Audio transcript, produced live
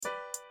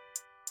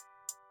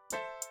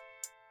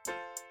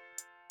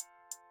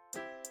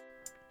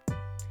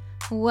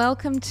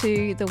Welcome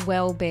to the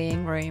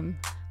Wellbeing Room.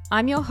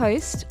 I'm your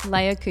host,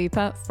 Leah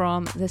Cooper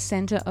from the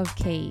Centre of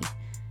Key.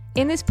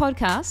 In this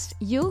podcast,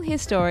 you'll hear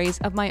stories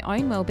of my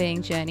own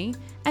wellbeing journey,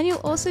 and you'll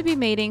also be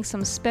meeting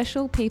some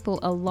special people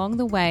along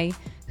the way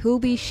who'll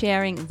be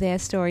sharing their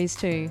stories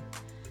too.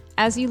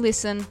 As you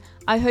listen,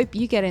 I hope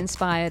you get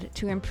inspired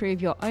to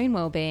improve your own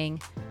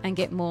wellbeing and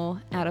get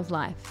more out of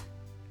life.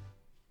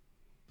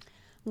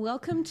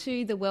 Welcome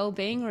to the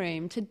Wellbeing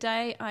Room.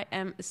 Today I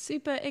am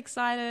super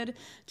excited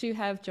to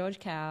have George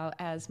Kao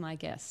as my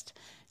guest.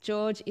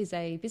 George is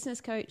a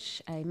business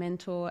coach, a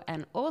mentor,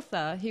 and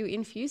author who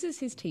infuses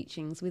his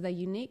teachings with a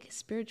unique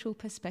spiritual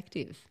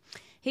perspective.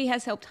 He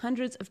has helped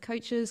hundreds of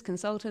coaches,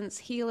 consultants,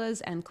 healers,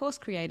 and course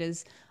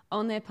creators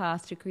on their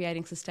path to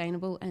creating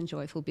sustainable and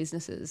joyful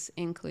businesses,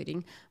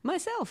 including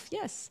myself,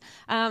 yes.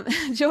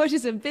 George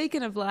is a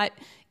beacon of light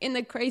in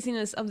the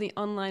craziness of the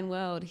online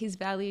world. His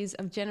values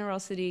of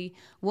generosity,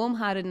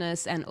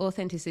 warm-heartedness, and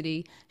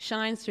authenticity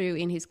shine through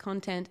in his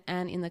content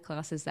and in the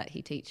classes that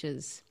he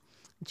teaches.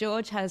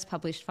 George has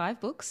published 5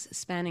 books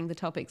spanning the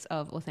topics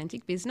of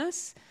authentic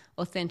business,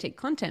 authentic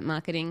content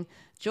marketing,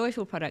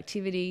 joyful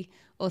productivity,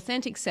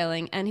 authentic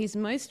selling, and his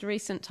most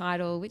recent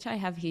title, which I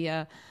have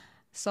here,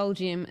 Soul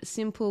Gym: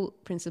 Simple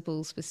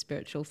Principles for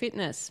Spiritual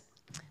Fitness.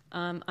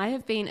 I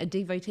have been a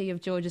devotee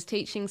of George's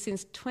teaching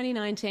since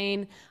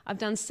 2019. I've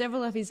done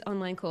several of his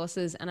online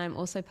courses, and I'm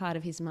also part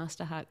of his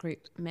Master Heart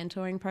Group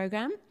mentoring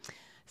program.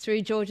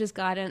 Through George's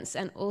guidance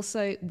and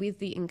also with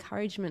the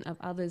encouragement of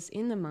others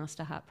in the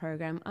Master Heart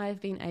program,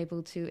 I've been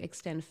able to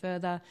extend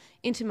further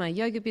into my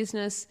yoga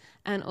business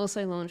and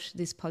also launch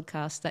this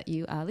podcast that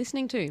you are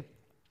listening to.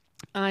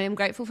 I am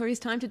grateful for his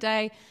time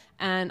today,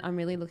 and I'm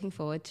really looking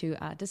forward to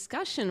our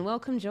discussion.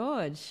 Welcome,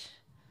 George.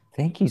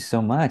 Thank you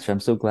so much. I'm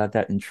so glad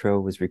that intro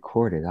was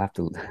recorded. I have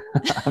to,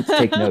 I have to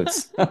take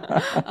notes.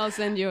 I'll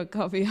send you a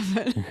copy of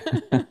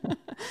it.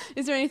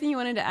 Is there anything you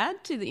wanted to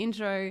add to the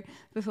intro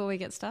before we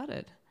get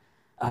started?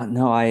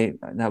 No,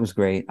 that was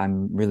great.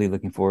 I'm really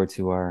looking forward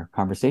to our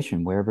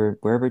conversation,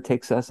 wherever it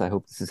takes us. I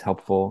hope this is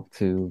helpful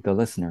to the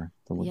listener,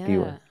 the Yeah,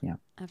 viewer. Yeah.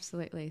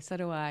 absolutely. So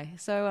do I.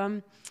 So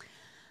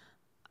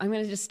I'm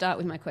going to just start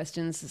with my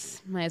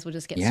questions. May as well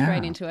just get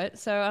straight Yeah, into it.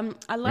 So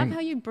I love great. how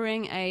you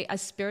bring a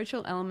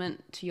spiritual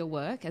element to your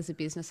work as a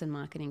business and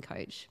marketing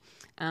coach.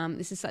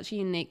 This is such a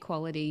unique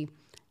quality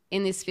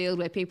in this field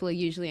where people are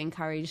usually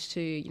encouraged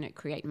to,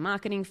 create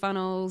marketing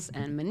funnels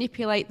and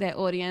manipulate their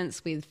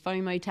audience with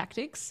FOMO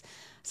tactics.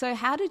 So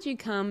how did you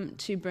come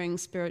to bring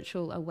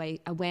spiritual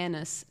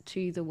awareness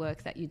to the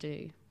work that you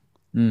do?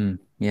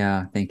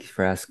 Yeah, thank you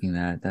for asking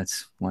that.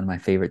 That's one of my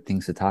favorite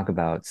things to talk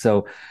about.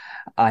 So,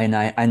 I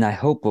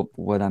hope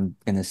what I'm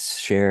going to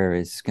share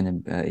is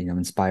going to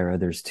inspire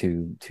others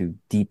to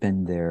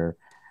deepen their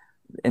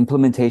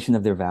implementation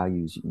of their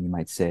values, you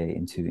might say,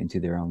 into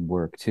their own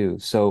work too.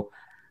 So,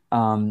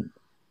 um,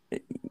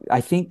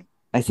 I think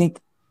I think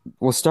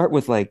we'll start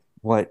with like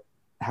what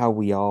how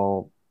we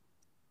all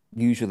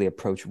usually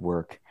approach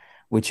work,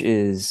 which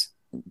is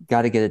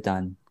got to get it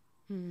done.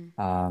 Hmm.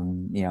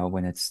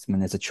 When it's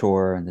a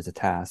chore and there's a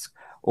task,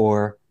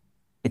 or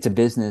it's a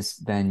business,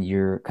 then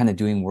you're kind of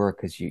doing work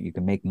because you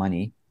can make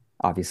money,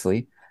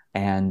 obviously.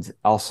 And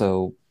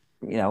also,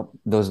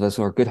 those of us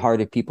who are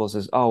good-hearted people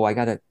says, oh, I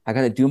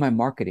gotta do my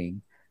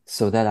marketing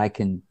so that I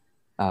can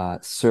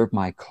serve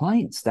my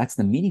clients. That's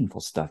the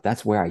meaningful stuff.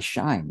 That's where I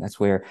shine. That's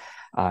where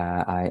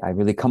I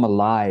really come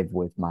alive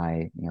with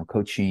my,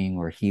 coaching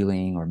or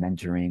healing or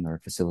mentoring or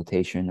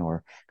facilitation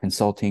or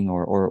consulting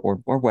or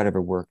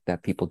whatever work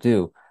that people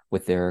do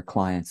with their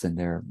clients and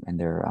their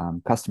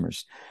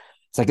customers.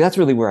 It's like that's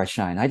really where I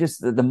shine.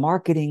 The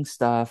marketing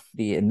stuff,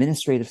 the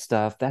administrative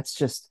stuff, that's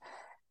just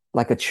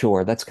like a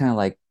chore. That's kind of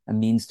like a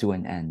means to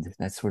an end.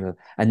 That's sort of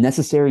a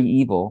necessary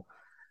evil.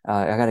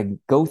 I got to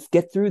go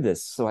get through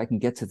this so I can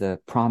get to the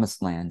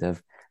promised land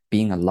of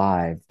being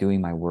alive, doing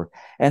my work.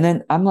 And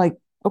then I'm like,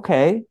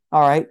 okay,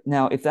 all right.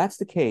 Now, if that's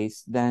the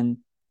case, then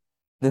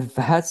the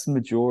vast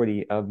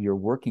majority of your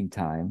working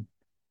time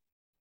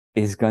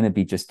is going to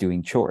be just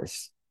doing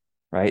chores,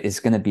 right? It's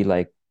going to be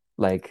like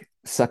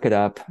suck it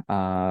up,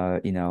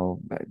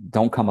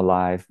 don't come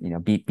alive,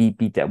 be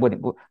dead.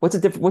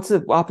 What's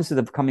the opposite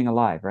of coming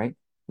alive, right?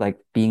 Like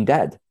being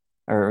dead,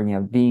 or Yeah.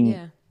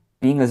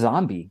 being a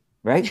zombie,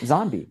 right?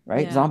 Zombie,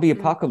 right? Yeah. Zombie Mm.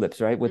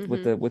 apocalypse, right? With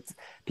Mm-hmm. with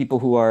people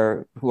who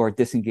are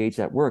disengaged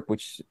at work,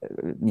 which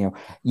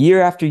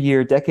year after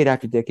year, decade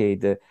after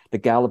decade, the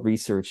Gallup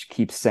research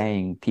keeps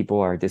saying people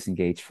are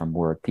disengaged from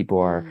work. People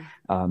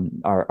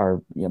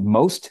Mm.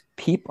 most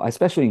people,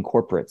 especially in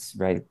corporates,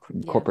 right?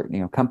 Yeah. Corporate,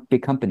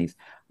 big companies,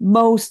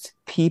 most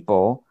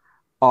people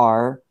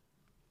are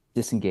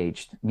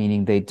disengaged,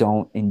 meaning they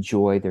don't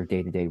enjoy their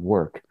day-to-day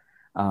work.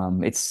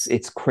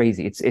 It's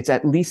crazy. It's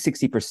at least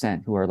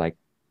 60% who are like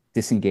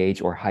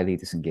disengaged or highly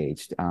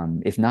disengaged.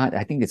 If not,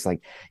 I think it's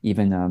like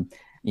even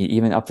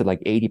even up to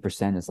like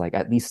 80% is like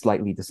at least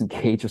slightly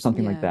disengaged or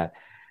something like Yeah. that.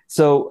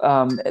 So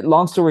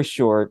long story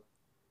short,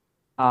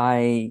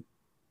 I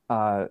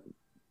uh,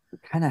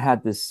 kind of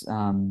had this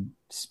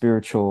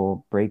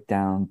spiritual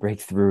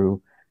breakthrough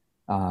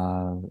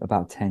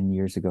about 10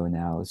 years ago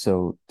now.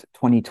 So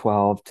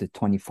 2012 to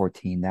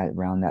 2014, that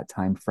around that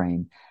time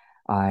frame,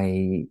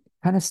 I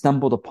kind of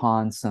stumbled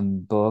upon some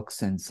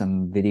books and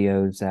some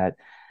videos that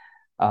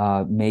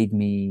made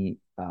me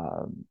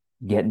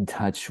get in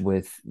touch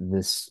with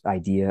this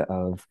idea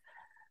of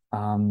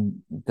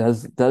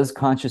does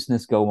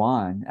consciousness go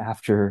on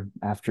after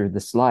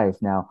this life?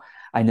 Now,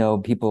 I know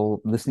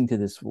people listening to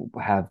this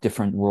have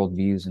different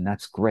worldviews, and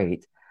that's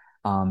great.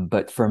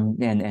 But from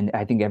and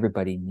I think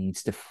everybody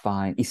needs to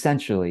find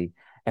essentially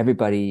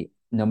everybody,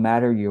 no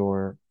matter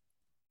your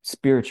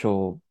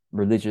spiritual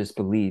religious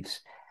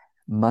beliefs,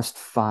 must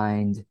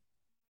find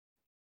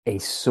a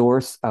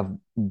source of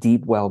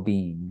deep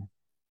well-being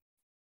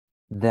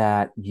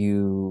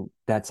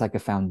that's like a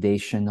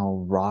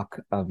foundational rock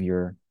of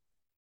your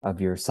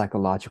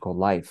psychological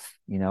life,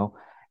 you know?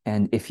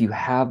 And if you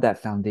have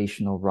that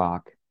foundational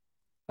rock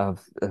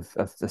of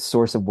the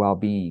source of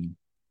well-being,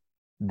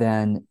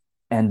 then,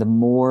 and the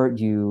more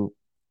you,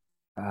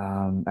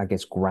 I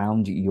guess,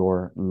 ground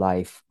your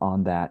life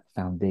on that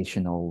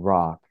foundational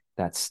rock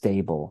that's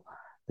stable,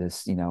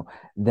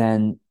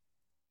 then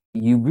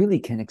you really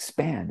can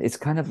expand. It's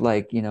kind of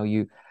like,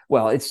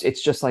 well,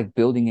 it's just like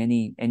building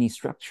any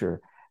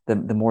structure. The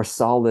more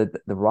solid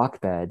the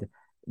rock bed,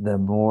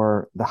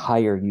 the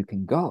higher you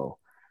can go.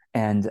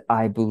 And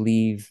I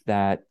believe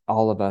that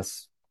all of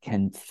us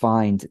can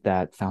find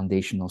that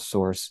foundational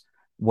source,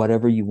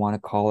 whatever you want to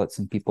call it.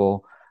 Some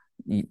people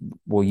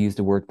will use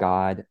the word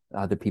God.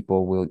 Other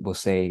people will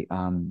say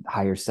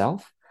higher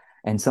self,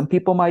 and some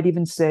people might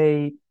even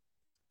say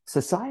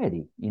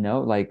society,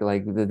 like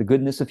the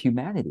goodness of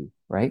humanity,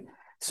 right?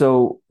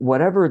 So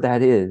whatever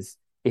that is,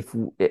 if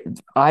it,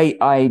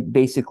 I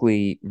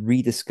basically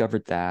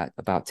rediscovered that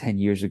about 10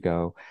 years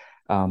ago,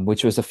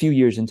 which was a few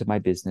years into my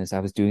business. I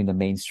was doing the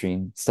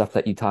mainstream stuff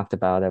that you talked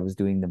about. I was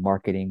doing the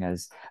marketing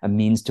as a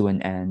means to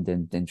an end,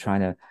 and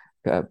trying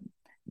to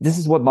this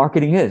is what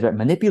marketing is, right?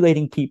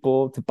 Manipulating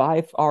people to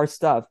buy our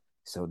stuff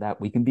so that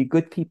we can be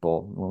good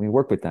people when we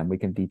work with them. We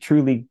can be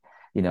truly,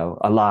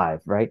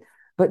 alive, right?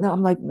 But now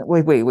I'm like,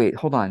 wait,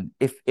 hold on.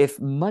 If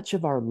much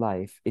of our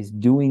life is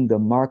doing the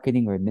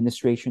marketing or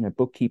administration or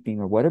bookkeeping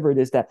or whatever it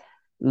is that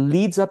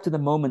leads up to the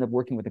moment of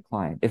working with a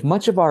client, if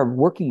much of our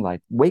waking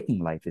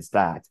life is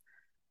that,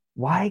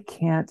 why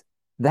can't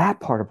that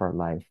part of our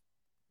life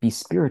be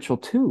spiritual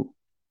too?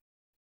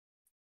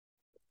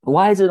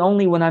 Why is it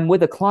only when I'm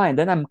with a client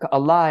then I'm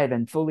alive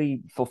and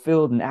fully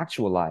fulfilled and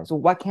actualized?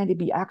 Well, why can't it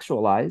be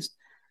actualized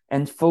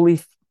and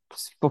fully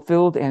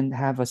fulfilled and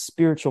have a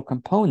spiritual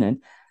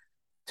component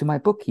to my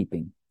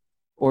bookkeeping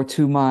or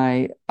to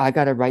I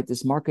got to write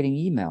this marketing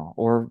email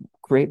or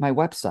create my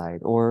website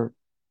or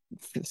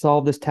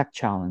solve this tech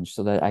challenge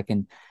so that I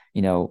can,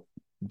 you know,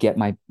 get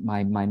my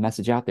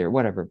message out there,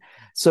 whatever.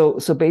 So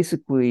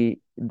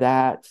basically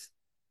that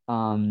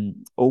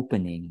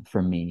opening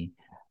for me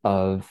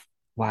of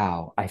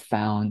wow, I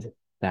found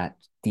that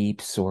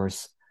deep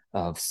source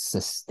of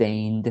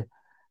sustained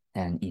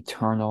and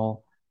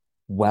eternal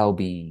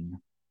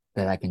well-being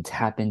that I can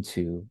tap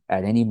into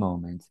at any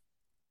moment.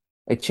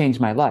 It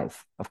changed my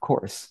life, of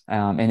course.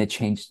 And it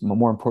changed,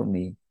 more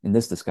importantly, in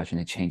this discussion,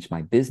 it changed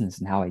my business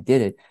and how I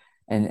did it.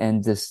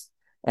 And this,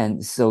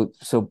 and so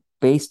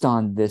based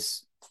on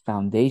this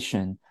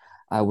foundation,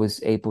 I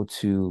was able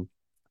to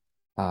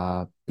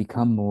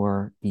become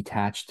more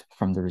detached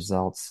from the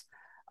results.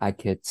 I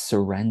could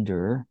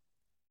surrender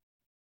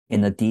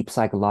in a deep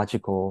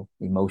psychological,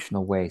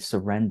 emotional way,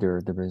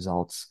 surrender the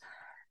results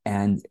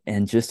and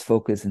just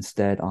focus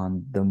instead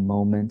on the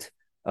moment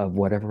of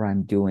whatever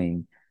I'm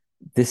doing.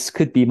 This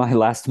could be my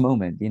last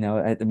moment,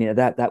 I mean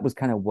that was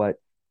kind of what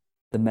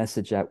the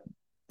message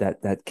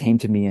that came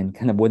to me and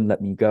kind of wouldn't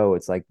let me go.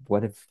 It's like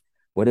what if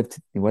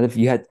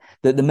you had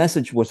the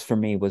message was for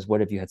me was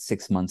what if you had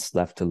 6 months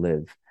left to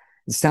live.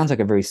 It sounds like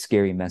a very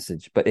scary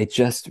message, but it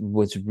just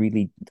was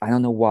really, I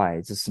don't know why,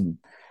 it's just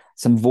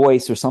some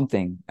voice or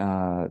something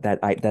that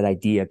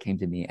idea came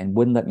to me and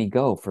wouldn't let me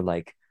go for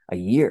like a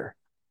year.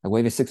 I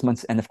waited 6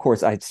 months, and of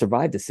course, I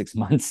survived the 6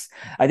 months.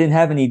 I didn't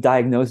have any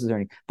diagnosis or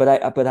anything, but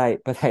I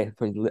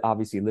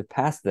obviously lived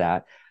past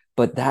that.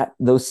 But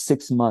those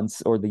 6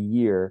 months or the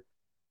year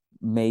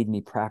made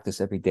me practice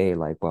every day.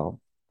 Like,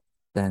 well,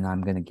 then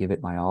I'm going to give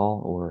it my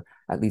all, or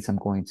at least I'm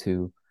going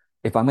to.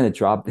 If I'm going to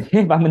drop, if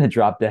I'm going to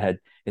drop dead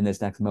in this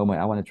next moment,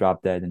 I want to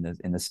drop dead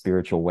in the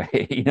spiritual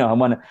way. I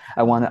want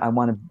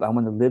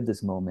to live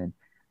this moment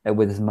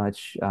with as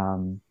much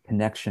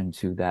connection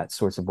to that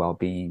source of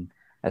well-being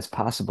as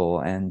possible,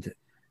 and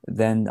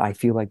then I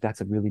feel like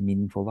that's a really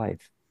meaningful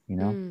life.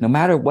 No Mm.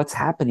 matter what's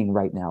happening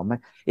right now,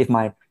 if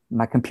my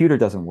computer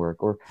doesn't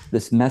work or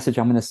this message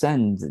I'm going to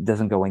send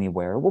doesn't go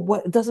anywhere, well,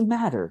 what, it doesn't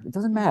matter. It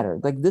doesn't Mm. matter.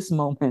 Like this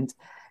moment,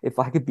 if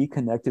I could be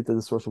connected to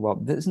the source of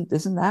wealth,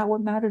 isn't that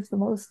what matters the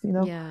most?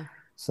 Yeah.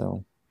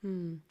 So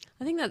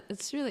I think that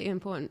it's really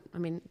important. I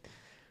mean,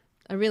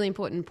 a really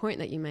important point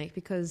that you make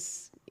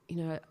because,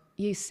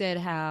 you said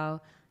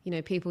how,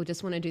 people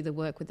just want to do the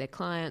work with their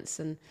clients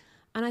and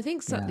I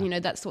think so, yeah,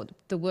 that's what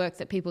the work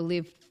that people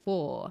live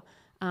for.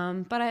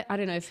 But I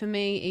don't know, for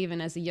me, even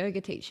as a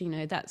yoga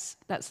teacher, that's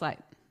like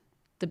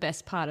the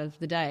best part of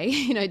the day,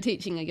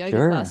 teaching a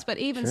yoga class. Sure, But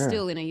even sure.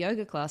 still in a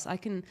yoga class,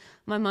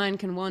 my mind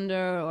can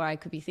wander, or I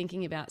could be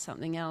thinking about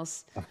something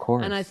else. Of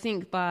And I course.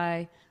 think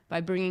by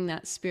bringing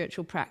that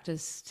spiritual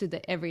practice to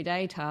the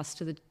everyday tasks,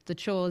 to the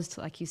chores,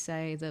 like you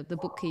say, the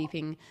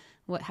bookkeeping,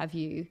 what have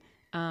you,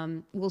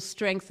 will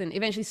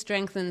eventually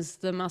strengthens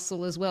the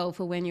muscle as well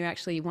for when you're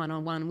actually one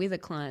on one with a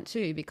client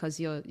too, because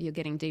you're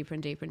getting deeper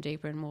and deeper and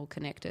deeper and more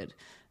connected.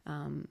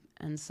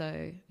 And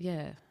so,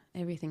 yeah,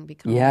 everything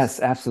becomes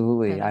Yes,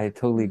 absolutely. better. I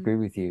totally agree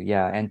with you.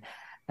 Yeah.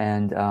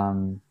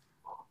 And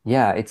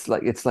yeah, it's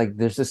like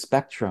there's a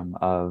spectrum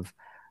of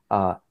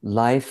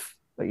life,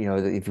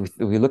 if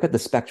we look at the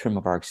spectrum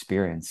of our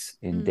experience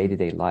in Mm,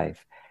 day-to-day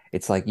life,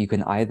 it's like you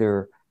can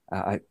either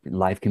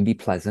life can be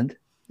pleasant,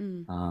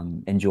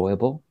 mm,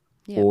 enjoyable,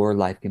 yep. or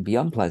life can be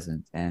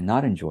unpleasant and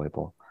not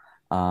enjoyable.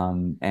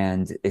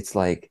 And it's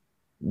like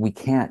we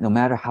can't, no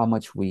matter how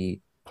much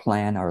we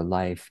plan our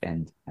life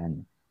and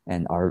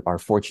are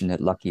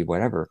fortunate, lucky,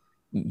 whatever,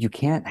 you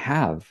can't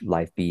have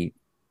life be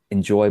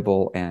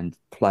enjoyable and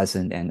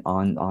pleasant and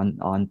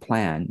on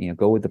plan,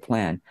 go with the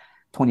plan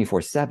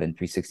 24/7,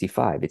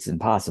 365. It's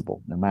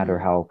impossible, no matter Mm,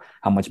 how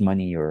much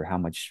money or how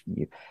much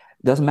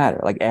doesn't matter.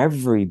 Like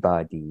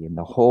everybody in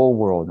the whole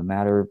world, no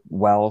matter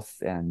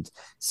wealth and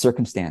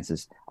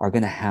circumstances, are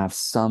going to have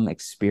some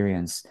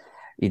experience,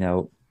 you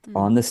know, mm,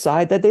 on the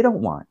side that they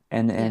don't want.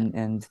 And yeah. and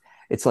and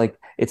it's like,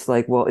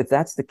 well, if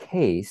that's the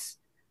case,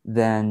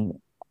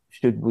 then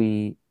should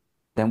we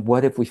then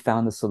what if we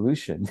found the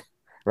solution,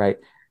 right?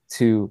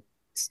 To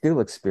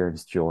still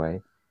experience joy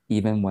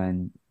even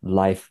when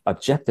life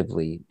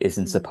objectively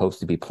isn't Mm,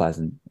 supposed to be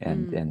pleasant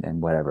and mm, and and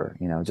whatever,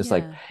 just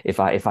like yeah.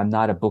 if I'm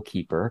not a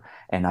bookkeeper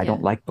and I don't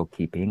Yeah. like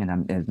bookkeeping,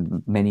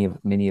 and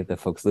many of the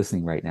folks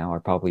listening right now are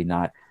probably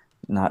not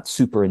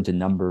super into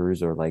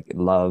numbers or like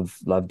love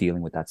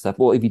dealing with that stuff.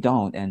 Well, if you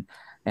don't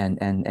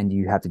and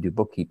you have to do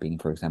bookkeeping,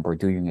 for example, or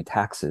doing your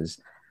taxes,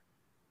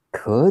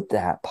 could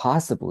that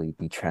possibly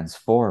be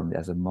transformed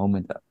as a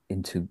moment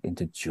into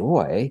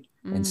joy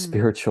and Mm,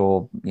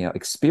 spiritual,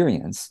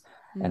 experience?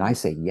 And I mm,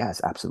 say yes,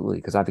 absolutely,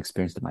 because I've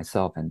experienced it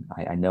myself, and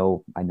I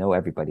know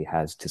everybody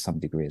has to some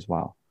degree as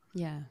well.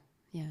 yeah.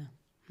 Yeah.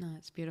 No,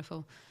 it's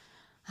beautiful.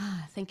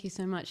 Thank you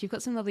so much. You've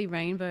got some lovely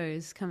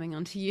rainbows coming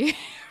onto you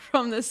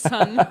from the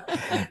sun.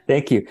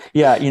 Thank you.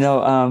 Yeah,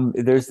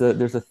 there's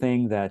a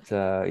thing that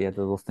yeah,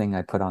 the little thing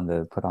I put on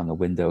the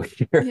window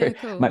Yeah, here.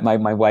 My, cool. my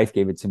my wife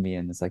gave it to me,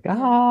 and it's like,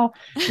 Yeah.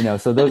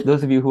 so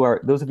those of you who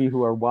are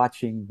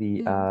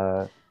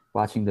Mm.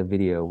 watching the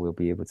video will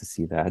be able to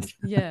see that.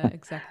 Yeah,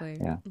 exactly.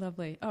 Yeah.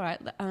 Lovely. All right.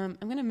 I'm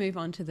going to move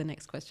on to the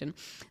next question.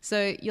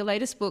 So, your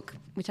latest book,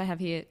 which I have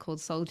here called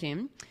Soul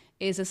Gym,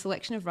 is a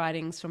selection of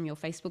writings from your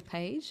Facebook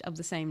page of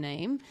the same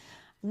name.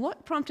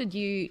 What prompted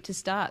you to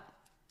start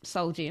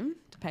Soul Gym,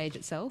 the page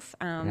itself,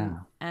 Yeah.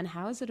 and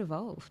how has it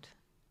evolved?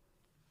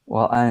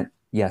 Well,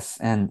 yes,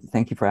 and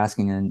thank you for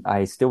asking. And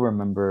I still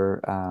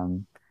remember,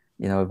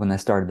 when I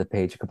started the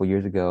page a couple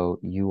years ago,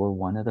 you were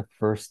one of the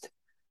first.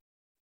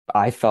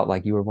 I felt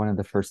like you were one of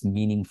the first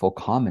meaningful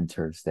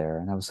commenters there,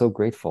 and I was so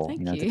grateful,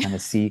 Thank to you. kind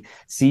of see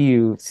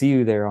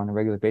you there on a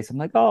regular basis. I'm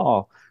like,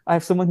 oh, I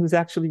have someone who's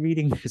actually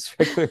reading this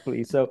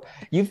regularly. So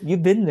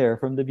you've been there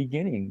from the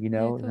beginning, Yeah,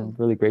 and cool. I'm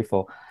really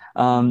grateful.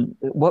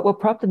 What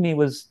prompted me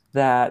was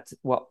that,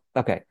 well,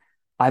 okay,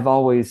 I've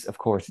always, of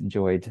course,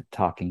 enjoyed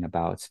talking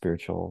about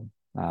spiritual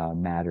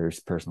matters,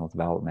 personal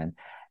development,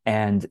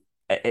 and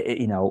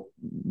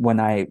when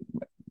I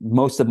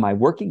most of my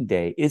working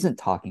day isn't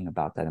talking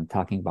about that. I'm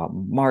talking about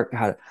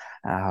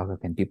how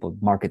can people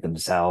market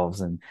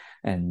themselves and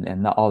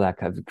all that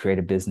kind of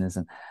creative business.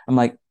 And I'm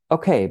like,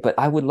 okay, but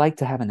I would like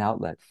to have an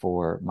outlet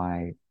for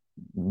my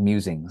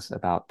musings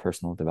about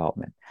personal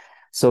development.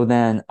 So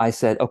then I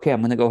said, okay,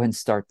 I'm going to go ahead and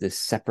start this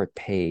separate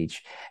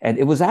page. And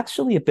it was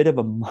actually a bit of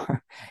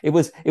it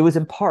was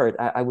in part,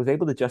 I was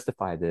able to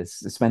justify this,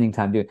 spending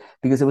time doing,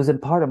 because it was in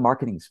part a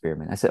marketing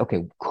experiment. I said,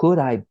 okay, could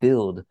I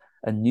build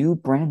a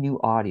brand new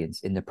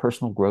audience in the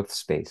personal growth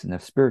space, in the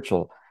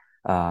spiritual,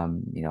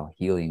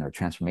 healing or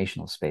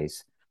transformational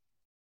space,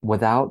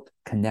 without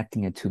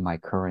connecting it to my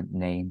current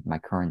name, my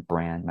current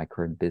brand, my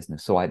current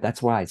business? So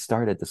that's why I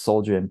started the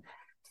Soul Gym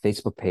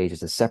Facebook page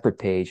as a separate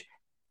page.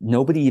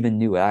 Nobody even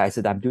knew. I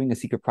said, I'm doing a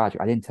secret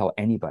project. I didn't tell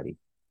anybody.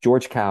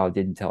 George Cow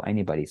didn't tell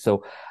anybody.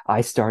 So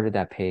I started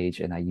that page,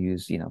 and I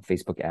use,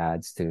 Facebook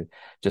ads to,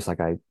 just like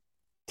I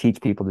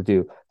teach people to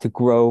do, to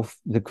grow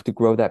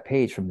that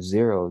page from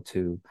zero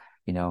to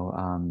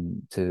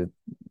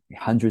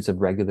hundreds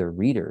of regular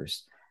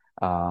readers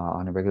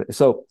on a regular,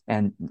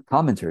 and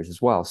commenters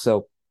as well.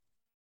 So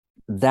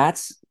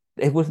that's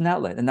it was an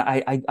outlet, and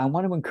I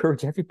want to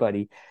encourage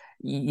everybody,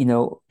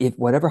 if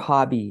whatever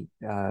hobby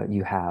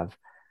you have,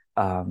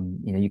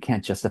 you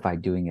can't justify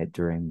doing it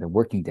during the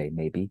working day,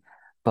 maybe,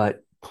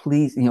 but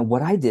please,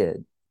 what I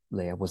did,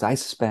 Leah, was I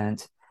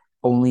spent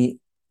only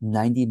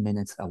 90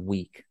 minutes a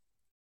week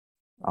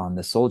on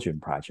the Soul Gym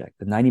project.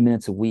 The 90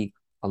 minutes a week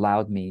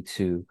allowed me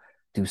to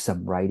do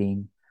some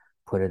writing,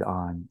 put it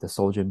on the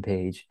Soul Gym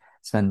page.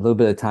 spend a little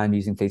bit of time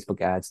using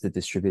Facebook ads to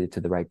distribute it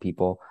to the right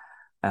people.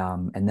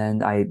 And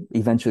then I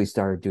eventually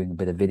started doing a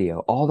bit of video,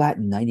 all that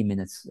in 90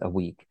 minutes a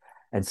week.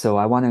 And so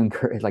I want to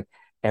encourage like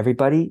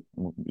everybody,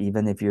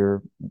 even if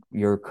your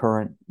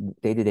current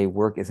day-to-day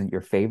work isn't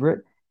your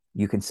favorite,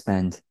 you can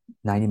spend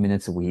 90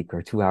 minutes a week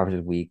or 2 hours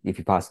a week if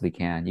you possibly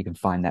can. You can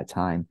find that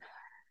time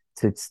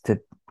to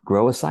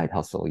grow a side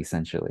hustle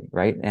essentially,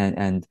 right?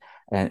 And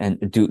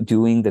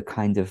doing the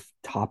kind of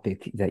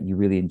topic that you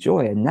really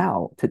enjoy. And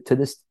now to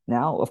this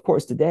now, of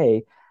course,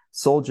 today,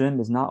 Soul Gym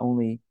is not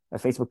only a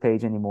Facebook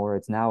page anymore,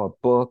 it's now a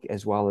book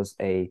as well as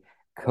a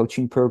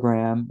coaching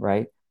program,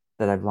 right?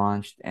 That I've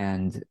launched.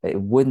 And I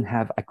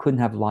couldn't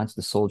have launched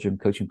the Soul Gym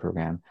coaching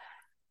program,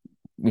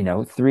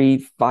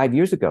 3, 5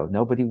 years ago.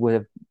 Nobody would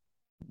have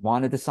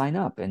wanted to sign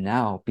up. And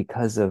now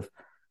because of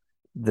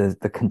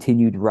the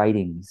continued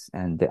writings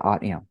and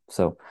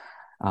so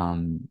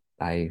um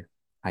I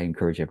I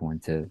encourage everyone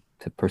to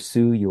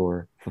pursue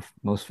your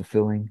most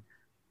fulfilling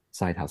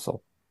side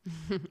hustle.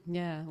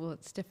 Yeah, well,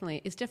 it's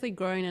definitely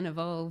grown and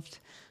evolved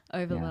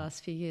over the Yeah.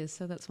 last few years,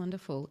 so that's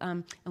wonderful.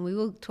 And we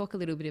will talk a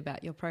little bit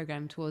about your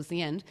program towards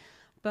the end,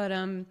 but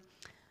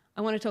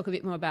I want to talk a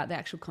bit more about the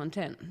actual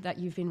content that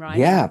you've been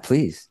writing. Yeah,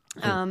 please.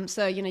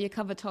 So you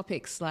cover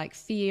topics like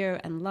fear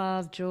and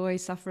love, joy,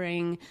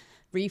 suffering,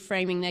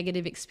 reframing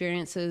negative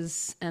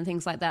experiences, and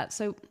things like that.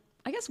 So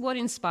I guess what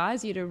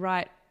inspires you to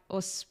write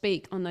or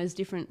speak on those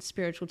different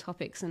spiritual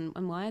topics,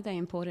 and why are they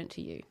important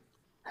to you?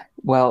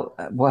 Well,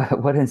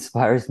 what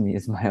inspires me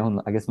is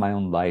I guess my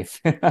own life.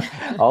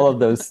 All of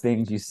those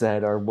things you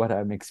said are what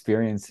I'm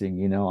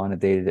experiencing, on a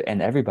day-to-day,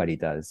 and everybody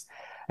does.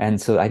 And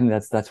so I think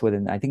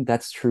I think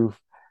that's true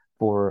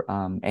for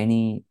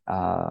any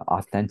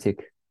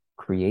authentic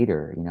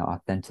creator,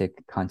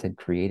 authentic content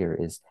creator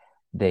is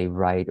they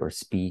write or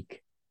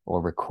speak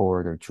or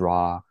record or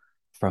draw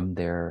from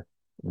their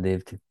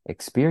lived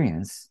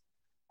experience.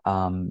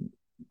 Um,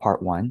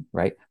 Part one,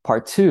 right?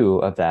 Part two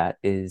of that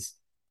is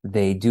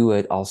they do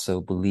it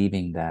also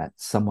believing that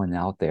someone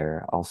out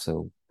there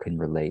also can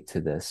relate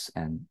to this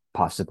and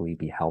possibly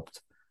be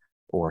helped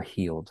or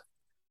healed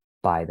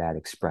by that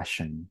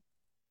expression,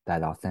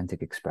 that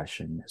authentic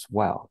expression as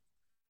well.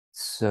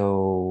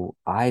 So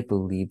I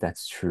believe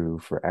that's true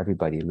for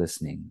everybody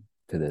listening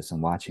to this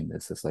and watching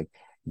this. It's like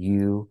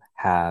you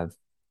have,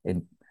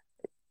 and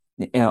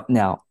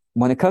now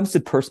when it comes to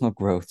personal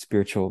growth,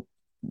 spiritual,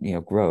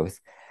 growth,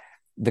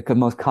 the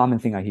most common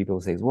thing I hear people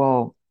say is,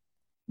 well,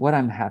 what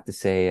I have to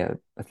say, a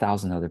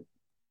thousand other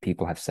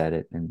people have said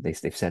it, and they've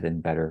said it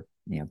in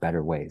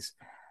better ways.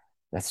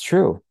 That's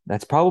true.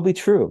 That's probably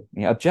true.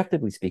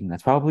 Objectively speaking,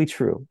 that's probably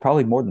true.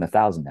 Probably more than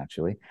 1,000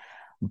 actually.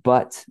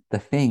 But the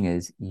thing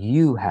is,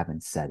 you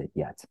haven't said it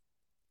yet.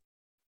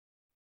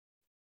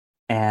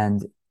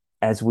 And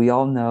as we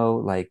all know,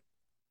 like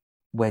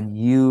when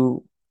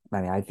you,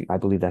 I mean, I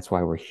believe that's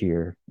why we're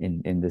here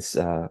in this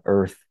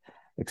Earth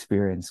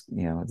experience.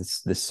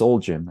 This soul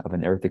gym of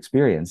an Earth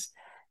experience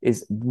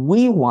is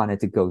we wanted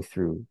to go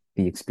through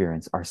the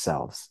experience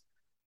ourselves.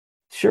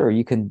 Sure,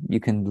 you can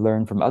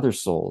learn from other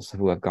souls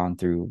who have gone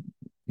through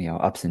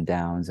ups and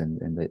downs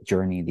and the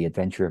journey, the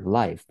adventure of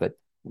life, but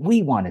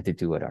we wanted to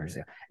do it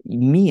ourselves.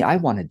 I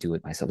want to do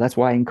it myself. That's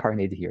why I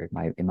incarnated here,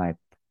 in my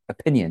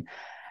opinion,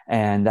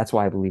 and that's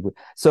why I believe it.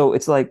 So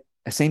it's like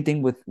the same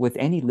thing with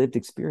any lived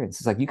experience.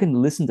 It's like you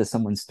can listen to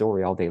someone's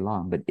story all day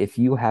long, but if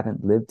you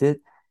haven't lived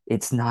it,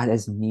 it's not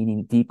as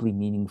deeply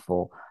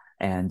meaningful.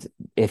 And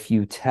if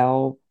you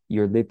tell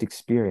your lived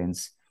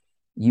experience,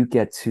 you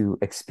get to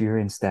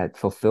experience that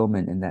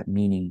fulfillment and that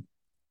meaning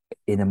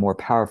in a more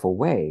powerful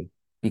way,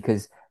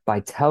 because by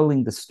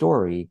telling the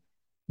story,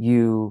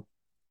 you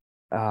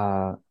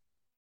uh,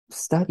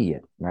 study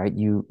it, right?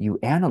 You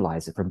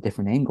analyze it from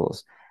different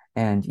angles,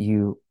 and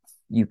you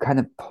kind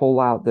of pull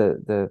out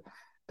the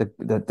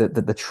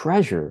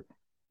treasure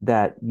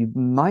that you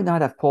might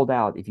not have pulled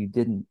out if you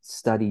didn't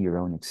study your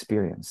own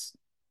experience.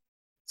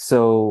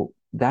 So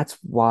that's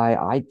why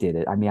I did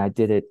it. I mean, I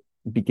did it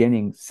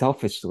beginning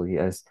selfishly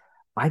as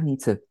I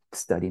need to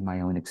study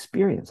my own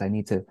experience. I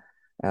need to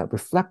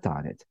reflect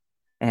on it.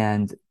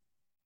 And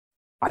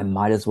I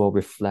might as well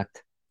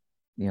reflect,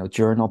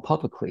 journal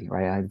publicly,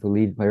 right? I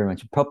believe very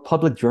much in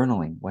public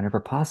journaling whenever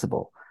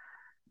possible.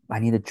 I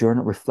need to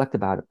journal, reflect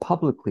about it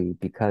publicly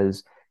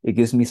because it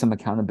gives me some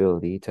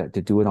accountability to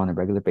do it on a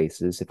regular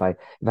basis. If I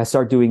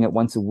start doing it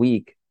once a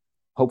week,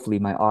 hopefully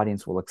my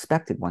audience will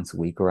expect it once a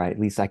week, or at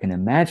least I can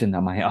imagine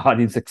that my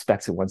audience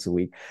expects it once a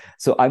week.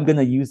 So I'm going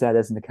to use that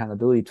as an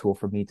accountability tool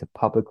for me to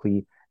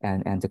publicly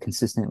and to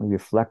consistently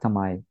reflect on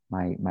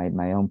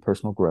my own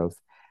personal growth,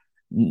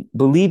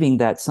 believing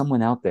that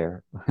someone out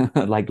there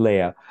like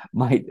Leah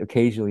might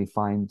occasionally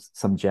find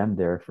some gem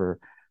there for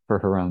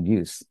her own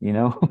use.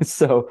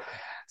 So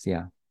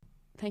yeah.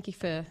 Thank you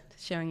for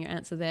sharing your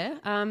answer there.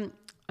 I'm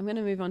going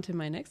to move on to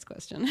my next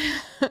question,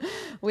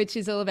 which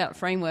is all about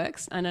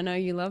frameworks. And I know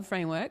you love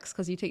frameworks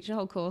because you teach a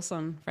whole course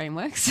on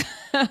frameworks.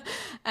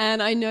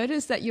 And I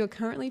noticed that you're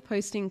currently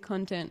posting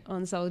content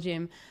on Soul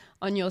Gym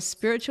on your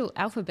spiritual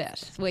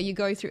alphabet, where you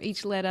go through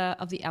each letter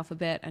of the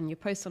alphabet and you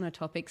post on a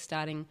topic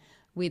starting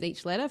with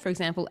each letter. For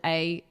example,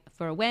 A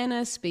for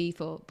awareness, B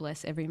for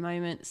bless every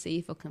moment,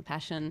 C for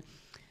compassion.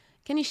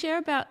 Can you share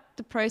about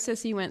the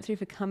process you went through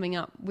for coming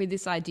up with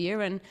this idea,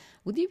 and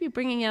would you be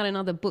bringing out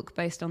another book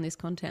based on this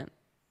content?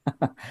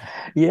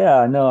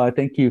 Yeah, no, I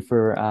thank you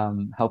for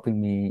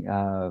helping me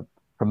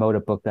promote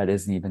a book that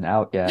isn't even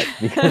out yet.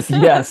 Because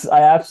yes,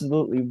 I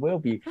absolutely will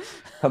be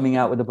coming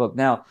out with a book.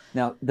 Now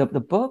the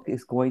book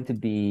is going to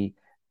be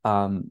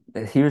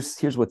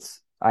here's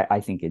what's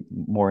I think it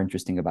more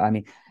interesting about. I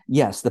mean,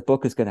 yes, the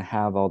book is going to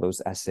have all those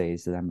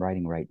essays that I'm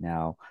writing right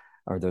now,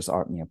 or those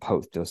art,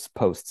 those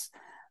posts.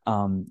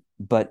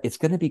 But it's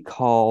going to be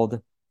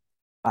called,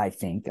 I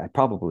think,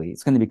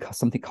 it's going to be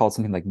something called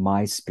something like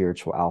My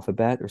Spiritual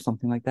Alphabet or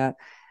something like that.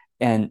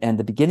 And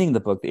the beginning of the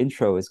book, the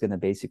intro is going to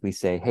basically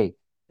say, hey,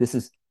 this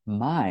is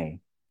my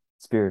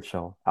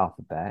spiritual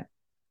alphabet.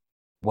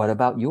 What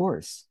about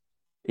yours?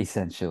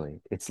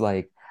 Essentially, it's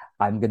like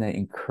I'm going to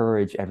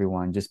encourage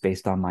everyone, just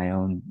based on my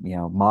own,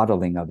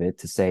 modeling of it,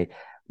 to say,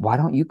 why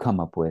don't you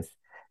come up with,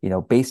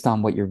 based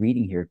on what you're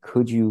reading here,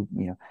 could you,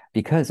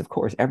 because of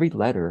course every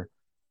letter,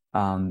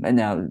 and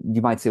now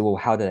you might say, well,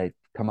 how did I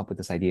come up with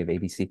this idea of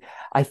ABC?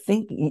 I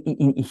think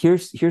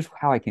here's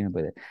how I came up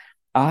with it.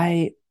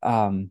 I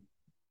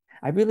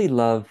I really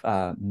love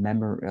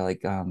memory,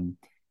 like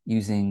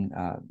using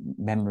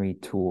memory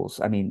tools.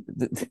 I mean,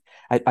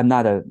 I'm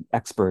not an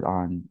expert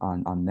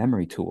on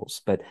memory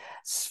tools, but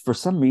for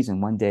some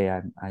reason, one day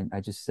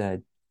I just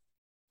said,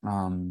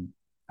 um,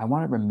 I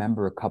want to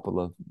remember a couple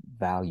of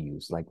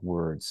values, like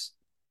words,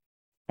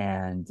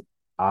 and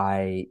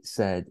I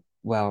said,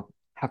 well,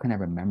 how can I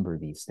remember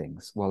these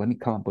things? Well, let me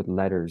come up with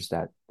letters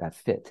that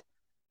fit.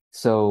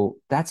 So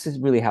that's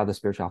just really how the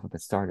spiritual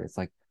alphabet started. It's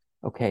like,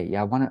 okay,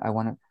 yeah, I want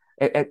to.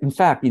 In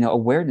fact,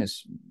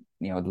 awareness,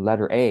 the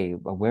letter A,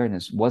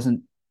 awareness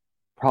wasn't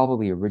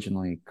probably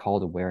originally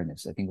called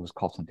awareness. I think it was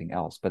called something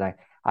else, but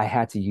I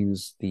had to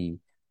use the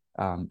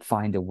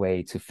find a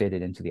way to fit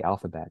it into the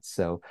alphabet.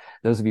 So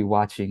those of you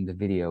watching the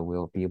video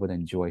will be able to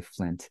enjoy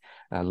Flint,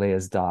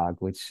 Leia's dog,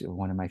 which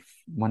one of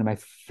my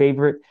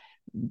favorite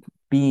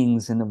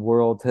beings in the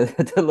world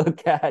to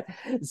look at.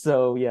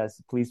 So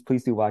yes,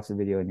 please do watch the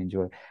video and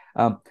enjoy.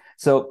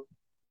 So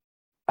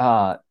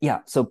yeah,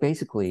 so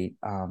basically,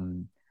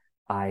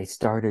 I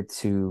started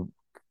to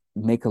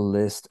make a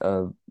list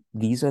of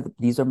these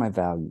are my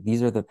values.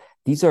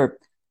 These are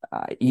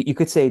you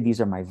could say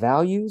these are my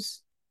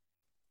values,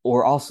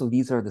 or also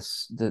these are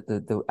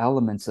the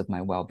elements of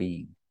my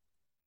well-being.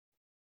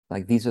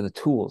 Like these are the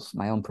tools,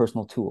 my own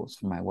personal tools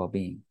for my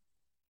well-being.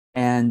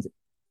 And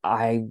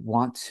I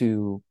want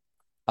to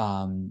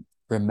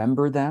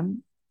remember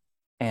them,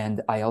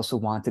 and I also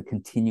want to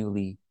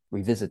continually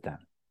revisit them.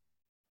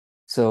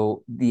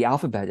 So the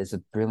alphabet is a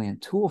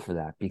brilliant tool for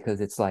that,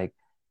 because it's like,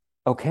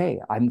 okay,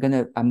 I'm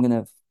gonna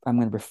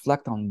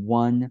reflect on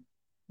one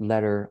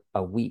letter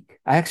a week.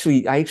 I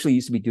actually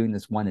used to be doing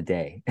this one a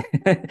day.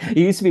 It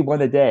used to be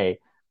one a day.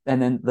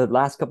 And then the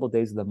last couple of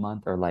days of the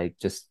month are like,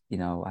 just,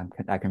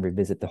 I can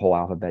revisit the whole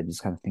alphabet,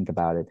 just kind of think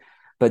about it.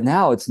 But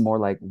now it's more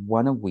like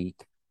one a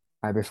week.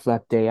 I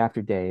reflect day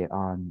after day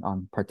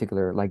on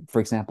particular, like for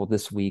example,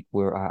 this week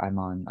where I'm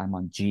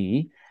on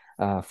G,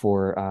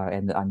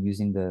 and I'm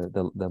using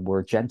the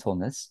word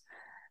gentleness.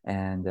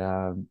 And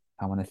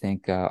I want to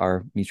thank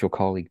our mutual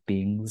colleague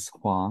Bings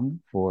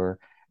Huang for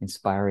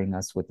inspiring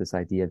us with this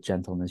idea of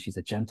gentleness. She's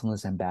a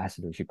gentleness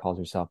ambassador, she calls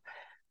herself.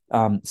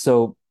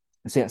 So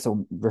yeah,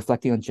 so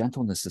reflecting on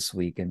gentleness this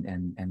week,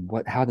 and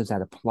how does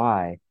that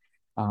apply?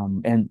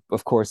 And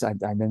of course, I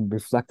then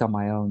reflect on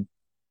my own,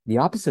 the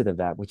opposite of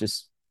that, which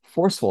is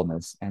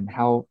forcefulness, and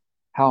how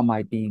am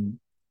I being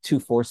too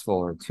forceful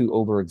or too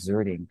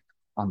overexerting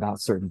about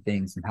certain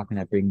things, and how can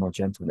I bring more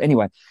gentleness?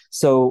 Anyway,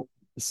 so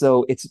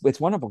it's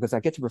wonderful because I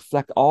get to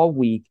reflect all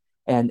week,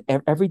 and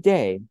every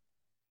day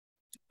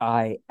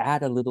I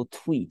add a little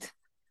tweet.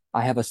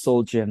 I have a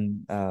Soul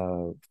Gym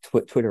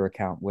Twitter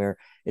account where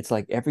it's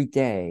like every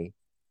day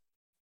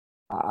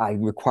I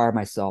require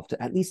myself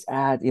to at least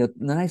add. The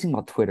nice thing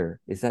about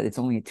Twitter is that it's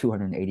only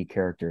 280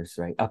 characters,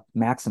 right, up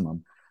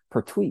maximum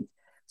per tweet.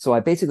 So I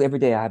basically every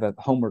day I have a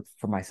homework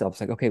for myself.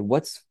 It's like, okay,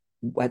 what's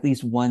at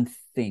least one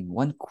thing,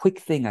 one quick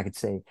thing I could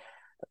say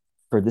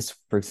for this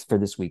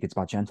week. It's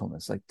about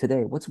gentleness. Like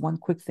today, what's one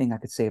quick thing I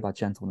could say about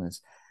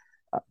gentleness,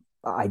 uh,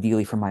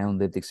 ideally from my own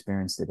lived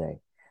experience today?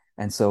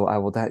 And so I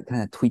will kind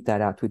of tweet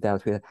that out,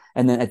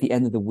 and then at the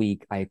end of the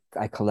week, I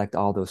collect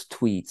all those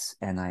tweets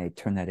and I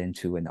turn that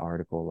into an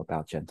article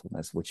about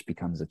gentleness, which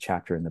becomes a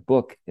chapter in the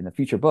book, in the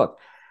future book.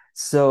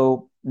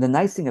 So the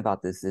nice thing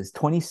about this is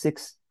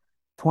 26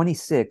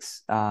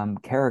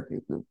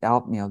 character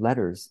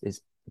letters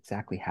is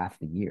exactly half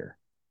the year.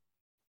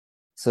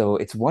 So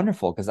it's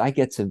wonderful because I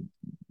get to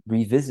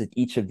revisit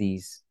each of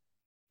these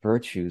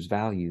virtues,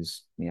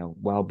 values,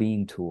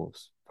 well-being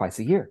tools twice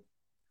a year.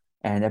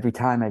 And every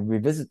time I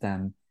revisit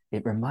them,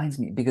 it reminds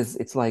me, because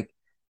it's like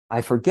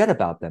I forget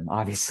about them,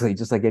 obviously,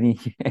 just like any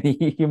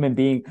human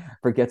being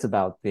forgets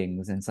about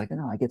things. And it's like,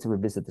 no, I get to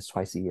revisit this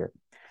twice a year.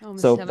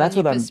 Almost So have a that's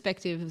new what I'm.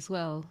 perspective as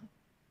well.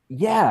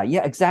 Yeah,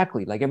 yeah,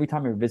 exactly. Like every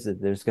time I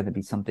visit, there's going to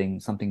be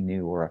something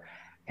new, or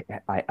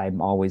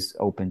I'm always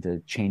open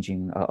to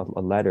changing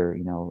a letter,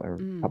 or a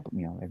Mm.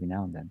 couple, every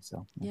now and then.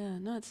 So Yeah,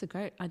 no, it's a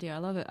great idea. I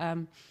love it.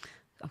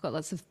 I've got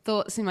lots of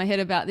thoughts in my head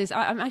about this.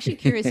 I'm actually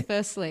curious, yeah.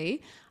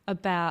 firstly,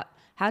 about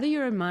how do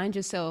you remind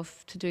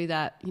yourself to do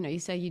that? You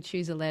say you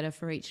choose a letter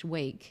for each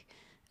week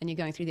and you're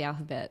going through the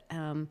alphabet.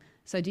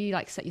 So do you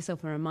like set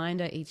yourself a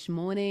reminder each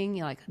morning?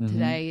 You're like, hmm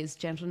today is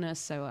gentleness,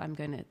 so I'm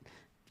going to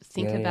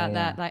think Yeah, yeah, about yeah,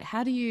 that. Like,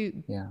 how do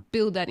you yeah.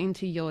 build that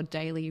into your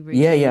daily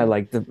Yeah, yeah, routine?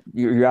 like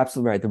you're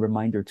absolutely right. The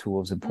reminder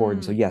tool is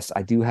important. So Mm, yes,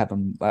 I do have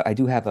them.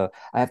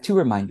 I have two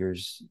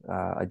reminders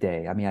a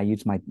day. I mean, I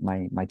use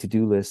my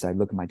to-do list. I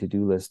look at my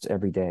to-do list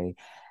every day,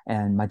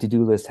 and my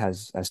to-do list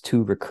has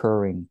two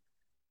recurring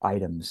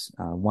items.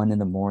 One in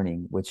the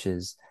morning, which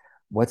is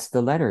what's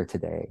the letter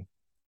today,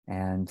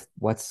 and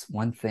what's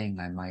one thing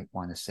I might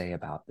want to say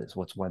about this.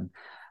 What's one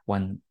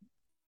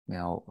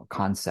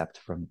concept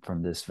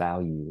from this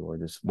value or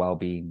this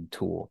well-being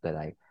tool that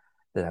I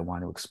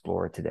want to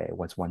explore today.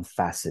 What's one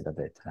facet of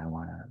it that I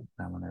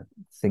want to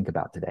think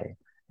about today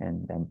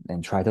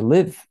and try to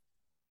live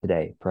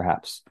today,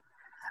 perhaps.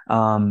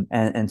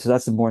 And so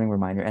that's the morning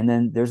reminder. And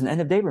then there's an end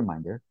of day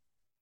reminder,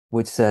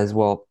 which says,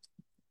 well,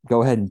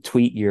 go ahead and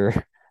tweet your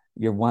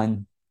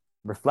one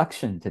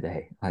reflection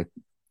today. Like,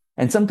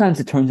 and sometimes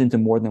it turns into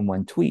more than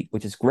one tweet,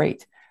 which is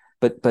great.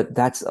 But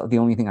that's the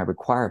only thing I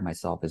require of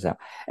myself is that.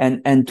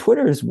 And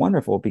Twitter is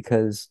wonderful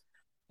because,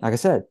 like I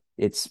said,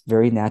 it's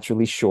very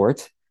naturally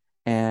short,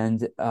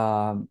 and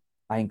I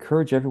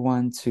encourage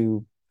everyone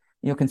to,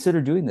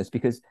 consider doing this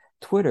because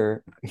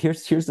Twitter.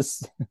 Here's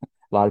this.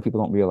 A lot of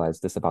people don't realize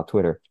this about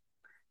Twitter.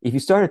 If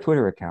you start a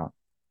Twitter account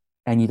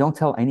and you don't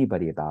tell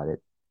anybody about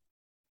it,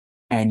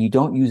 and you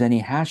don't use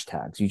any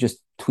hashtags, you just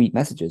tweet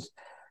messages,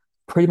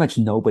 pretty much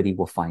nobody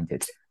will find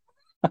it.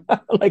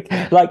 like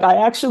I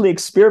actually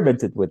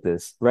experimented with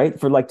this, right?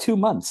 For like 2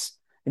 months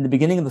in the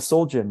beginning of the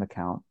Soul Gym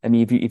account. I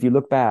mean, if you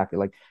look back,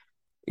 like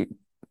it,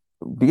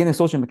 beginning of the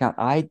Soul Gym account,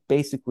 I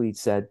basically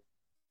said,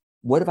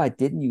 what if I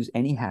didn't use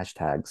any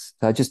hashtags?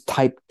 So I just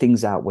typed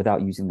things out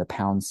without using the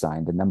pound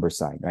sign, the number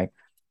sign, right?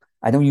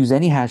 I don't use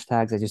any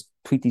hashtags. I just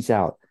tweet these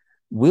out.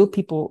 Will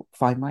people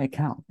find my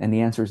account? And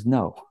the answer is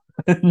no.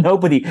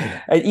 Nobody,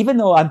 even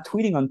though I'm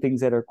tweeting on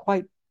things that are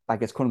quite, I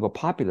guess, quote unquote,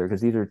 popular,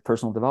 because these are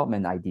personal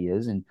development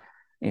ideas and,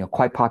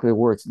 quite popular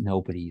words,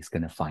 nobody is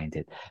going to find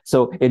it.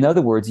 So, in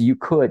other words, you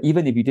could,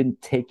 even if you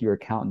didn't take your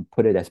account and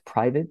put it as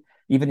private,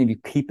 even if you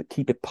keep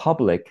it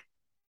public,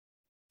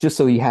 just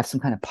so you have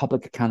some kind of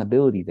public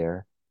accountability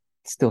there,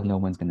 still no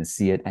one's going to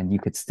see it, and you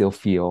could still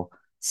feel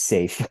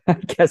safe, I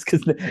guess,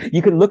 because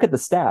you can look at the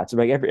stats,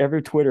 right?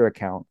 Every Twitter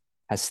account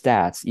has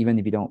stats, even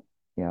if you don't,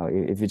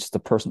 if it's just a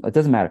person, it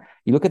doesn't matter.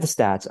 You look at the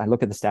stats. I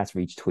look at the stats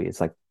for each tweet.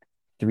 It's like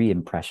 3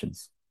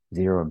 impressions,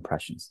 0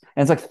 impressions,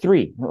 and it's like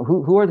three.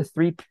 Who are the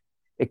three?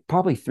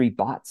 Probably three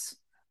bots,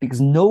 because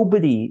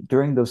nobody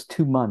during those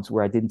 2 months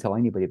where I didn't tell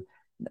anybody,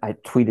 I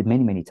tweeted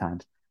many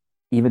times,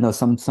 even though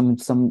some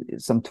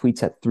tweets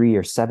had 3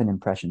 or 7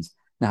 impressions,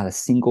 not a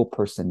single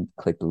person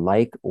clicked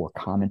like or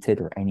commented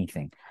or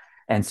anything.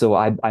 And so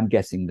I'm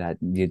guessing that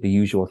the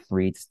usual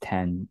 3 to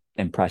 10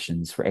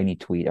 impressions for any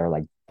tweet are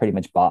like pretty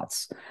much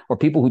bots or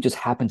people who just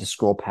happen to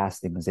scroll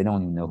past things because they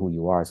don't even know who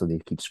you are, so they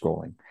keep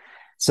scrolling.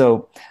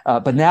 So,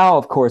 but now,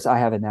 of course, I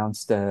have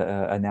announced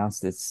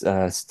this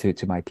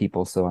to my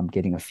people, so I'm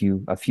getting a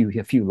few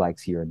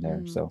likes here and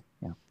there. mm. So,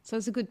 yeah. So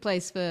it's a good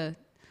place for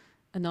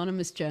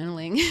anonymous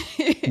journaling.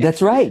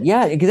 That's right.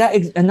 Yeah,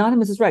 exactly.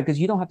 Anonymous is right because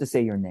you don't have to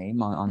say your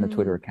name on the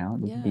Twitter Mm,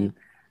 account. It could yeah. be,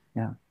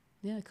 yeah.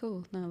 Yeah,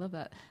 cool. No, I love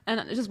that.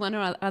 And just one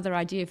other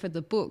idea for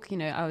the book.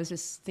 I was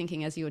just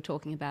thinking as you were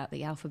talking about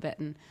the alphabet,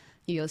 and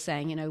you were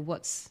saying,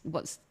 what's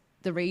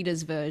the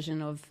reader's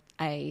version of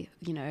A.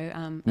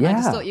 And I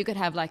just Yeah, thought you could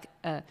have like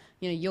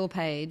your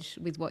page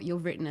with what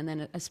you've written, and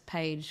then a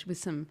page with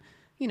some,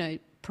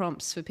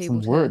 prompts for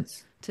people some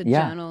words. to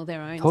Yeah, journal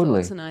their own thoughts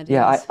totally. and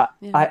Yeah, ideas.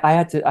 Yeah.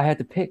 I had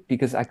to pick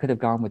because I could have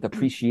gone with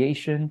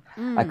appreciation.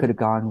 I could Mm. have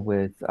gone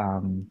with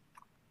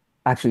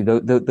actually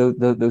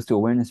those two,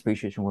 awareness,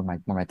 appreciation, were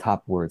my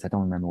top words. I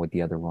don't remember what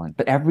the other one,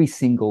 but every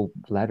single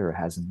letter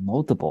has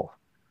multiple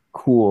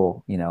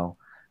cool,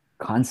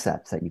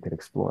 concepts that you could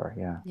explore.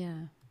 Yeah.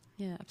 Yeah.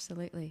 Yeah.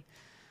 Absolutely.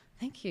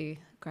 Thank you.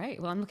 Great.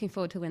 Well, I'm looking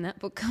forward to when that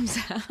book comes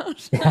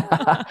out.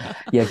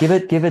 Yeah, give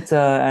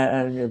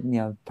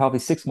it probably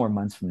 6 more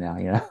months from now,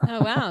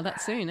 Oh, wow.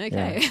 That's soon. Yeah.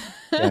 Okay.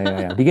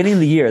 Yeah. Beginning of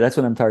the year, that's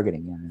what I'm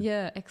targeting. Yeah.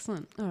 Yeah,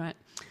 excellent. All right.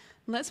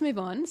 Let's move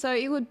on. So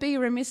it would be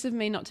remiss of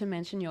me not to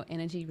mention your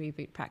energy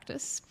reboot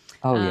practice,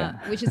 Oh yeah.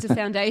 which is a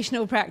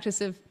foundational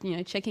practice of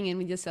checking in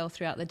with yourself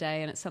throughout the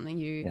day, and it's something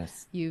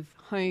Yes. you've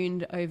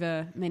honed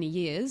over many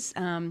years.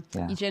 Yeah.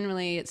 You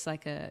generally it's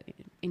like a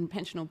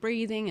intentional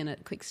breathing and a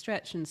quick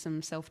stretch and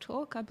some self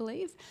talk, I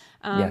believe.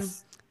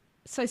 Yes.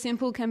 So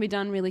simple, can be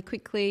done really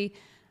quickly.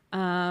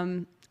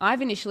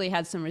 I've initially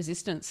had some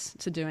resistance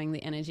to doing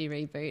the energy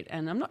reboot,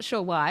 and I'm not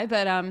sure why,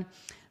 but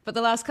But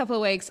the last couple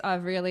of weeks,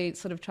 I've really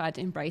sort of tried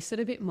to embrace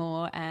it a bit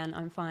more, and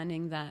I'm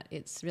finding that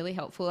it's really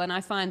helpful. And I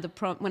find the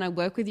prompt when I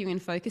work with you in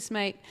Focus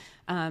Mate,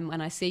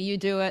 when I see you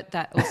do it,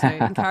 that also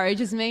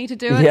encourages me to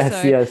do it.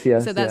 Yes, So, yes, so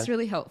yes, that's yes.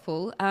 really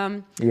helpful.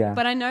 Yeah,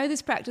 But I know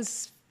this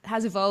practice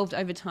has evolved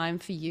over time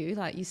for you.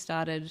 Like you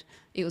started,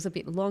 it was a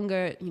bit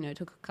longer, it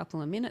took a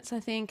couple of minutes,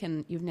 I think,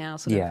 and you've now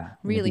sort of yeah. In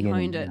the really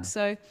honed beginning, it.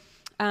 yeah.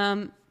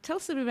 So tell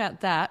us a bit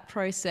about that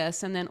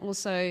process, and then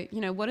also,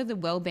 what are the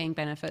well-being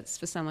benefits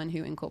for someone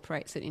who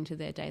incorporates it into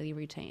their daily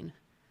routine?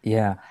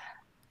 Yeah,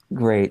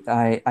 great.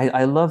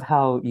 I love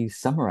how you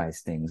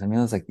summarize things. I mean,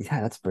 I was like,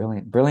 yeah, that's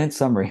brilliant, brilliant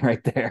summary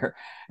right there.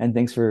 And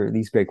thanks for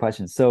these great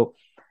questions. So,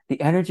 the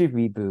energy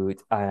reboot,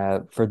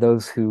 for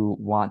those who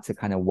want to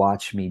kind of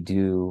watch me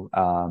do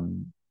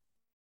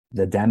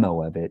the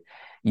demo of it,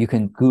 you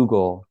can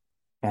Google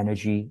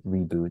energy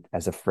reboot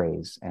as a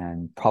phrase,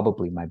 and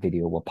probably my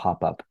video will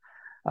pop up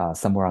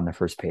somewhere on the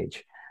first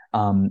page.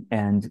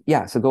 And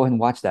yeah, so go ahead and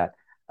watch that.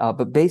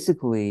 But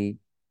basically,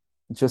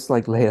 just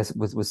like Leah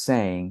was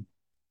saying,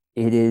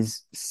 it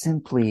is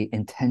simply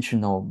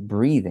intentional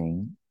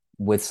breathing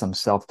with some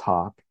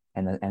self-talk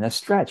and a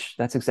stretch.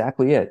 That's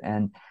exactly it.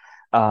 And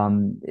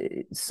um,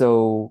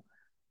 so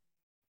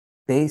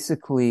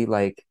basically,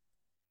 like,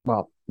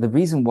 well, the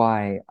reason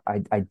why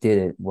I did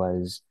it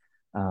was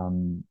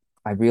um,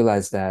 I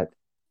realized that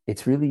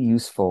it's really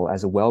useful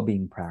as a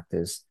well-being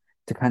practice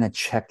to kind of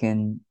check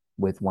in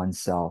with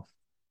oneself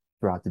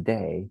throughout the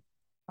day.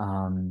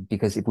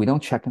 Because if we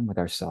don't check in with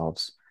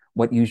ourselves,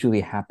 what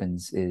usually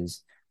happens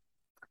is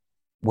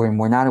when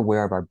we're not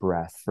aware of our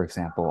breath, for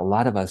example, a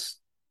lot of us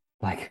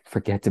like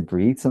forget to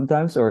breathe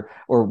sometimes, or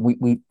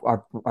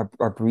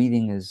our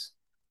breathing is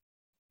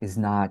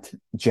not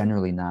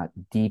generally not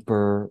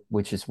deeper,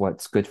 which is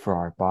what's good for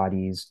our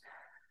bodies.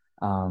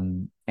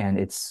 And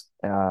it's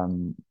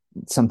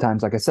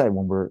sometimes, like I said,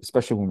 when we're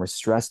especially when we're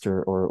stressed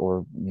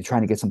or you're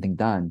trying to get something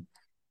done,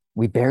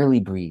 we barely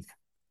breathe.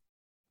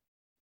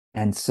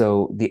 And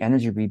so the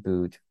energy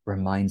reboot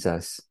reminds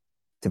us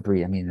to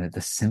breathe. I mean,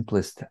 the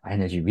simplest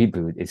energy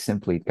reboot is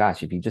simply,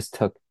 gosh, if you just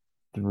took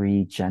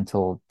three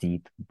gentle,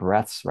 deep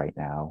breaths right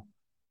now,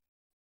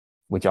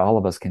 which all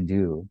of us can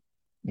do,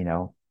 you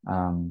know,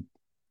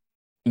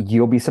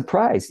 you'll be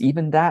surprised.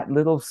 Even that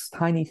little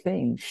tiny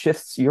thing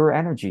shifts your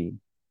energy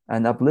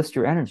and uplifts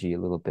your energy a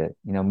little bit,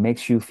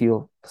 makes you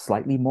feel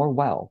slightly more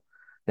well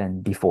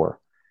than before.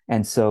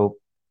 And so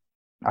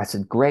I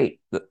said,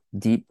 great,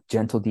 deep,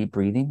 gentle, deep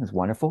breathing is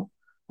wonderful.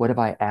 What if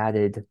I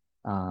added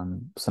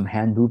some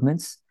hand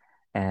movements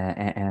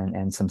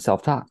and some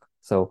self-talk?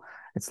 So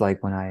it's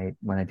like when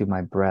I do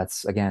my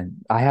breaths again,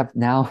 I have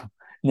now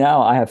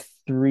I have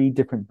three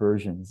different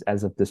versions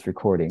as of this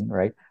recording,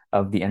 right,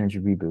 of the energy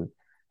reboot.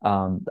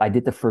 I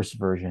did the first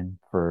version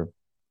for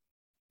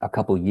a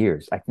couple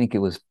years. I think it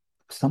was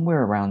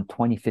somewhere around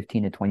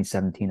 2015 to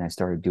 2017 I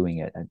started doing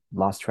it. I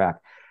lost track.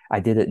 I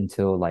did it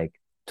until like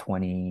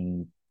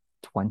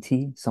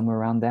 2020, somewhere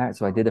around that.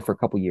 So I did it for a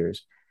couple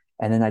years.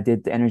 And then I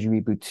did the Energy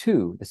Reboot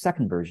 2, the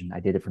second version. I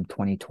did it from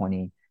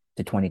 2020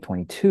 to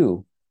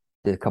 2022,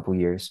 did a couple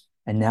years.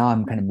 And now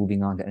I'm kind of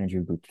moving on to Energy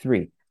Reboot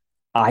 3.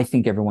 I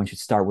think everyone should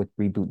start with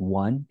Reboot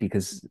 1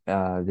 because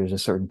there's a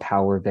certain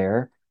power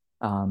there.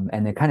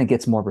 And it kind of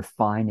gets more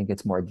refined and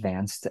gets more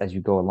advanced as you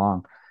go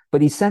along.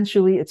 But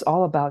essentially, it's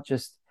all about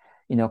just,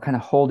 kind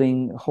of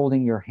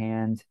holding your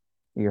hands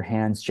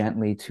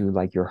gently to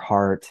like your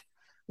heart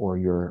or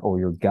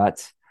your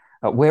gut,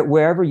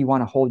 wherever you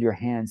want to hold your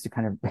hands to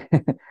kind of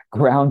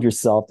ground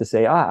yourself to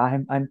say,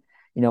 I'm,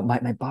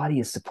 my body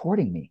is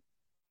supporting me,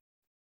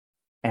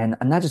 and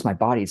not just my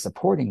body is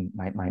supporting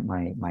my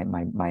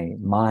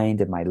mind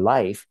and my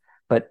life,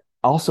 but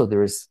also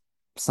there's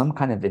some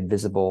kind of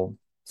invisible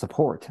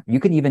support.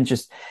 You can even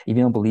just, if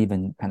you don't believe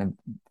in kind of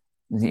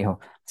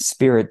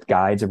spirit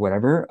guides or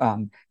whatever,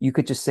 you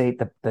could just say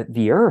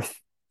the earth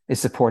is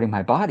supporting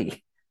my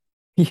body.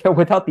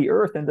 Without the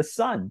earth and the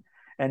sun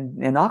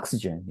and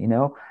oxygen,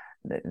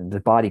 the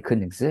body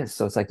couldn't exist.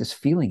 So it's like just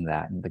feeling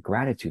that and the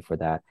gratitude for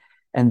that.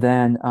 And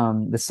then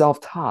the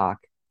self-talk,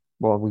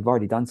 well, we've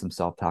already done some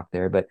self-talk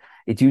there, but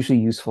it's usually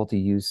useful to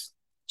use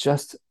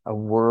just a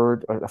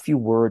word or a few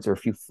words or a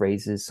few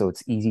phrases so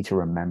it's easy to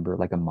remember,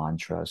 like a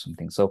mantra or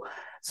something. So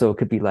it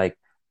could be like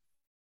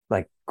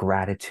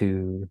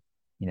gratitude,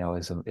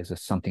 is a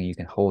something you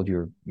can hold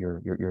your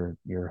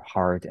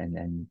heart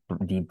and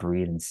deep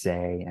breathe and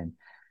say. And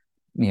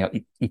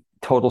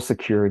total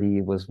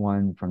security was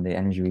one from the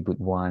Energy Reboot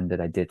 1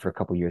 that I did for a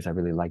couple of years. I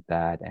really like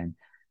that. And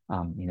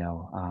um, you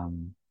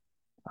know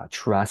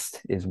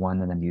trust is one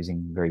that I'm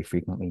using very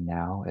frequently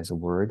now as a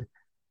word.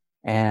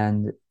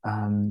 And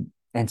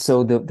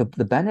so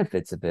the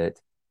benefits of it.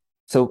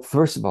 So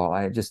first of all,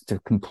 I just to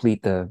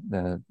complete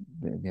the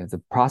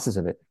process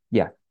of it.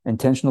 Yeah,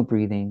 intentional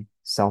breathing,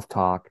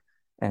 self-talk,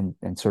 and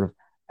sort of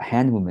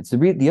hand movements.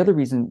 The other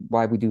reason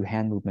why we do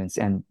hand movements,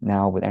 and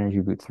now with Energy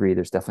Root 3,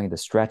 there's definitely the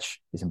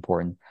stretch is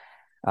important.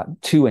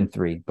 2 and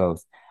 3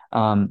 both,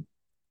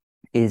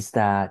 is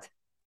that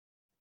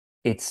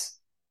it's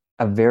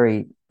a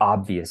very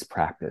obvious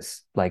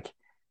practice. Like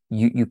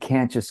you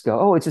can't just go,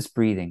 oh, it's just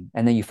breathing,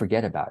 and then you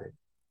forget about it.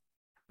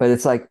 But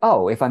it's like,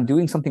 oh, if I'm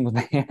doing something with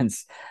my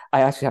hands,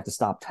 I actually have to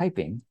stop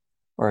typing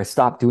or I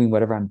stop doing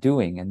whatever I'm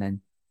doing. And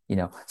then,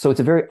 so it's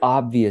a very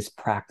obvious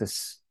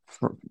practice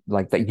for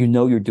like that,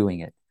 you're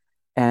doing it.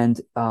 And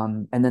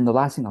then the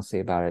last thing I'll say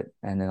about it,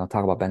 and then I'll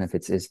talk about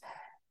benefits, is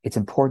it's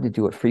important to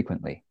do it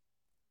frequently.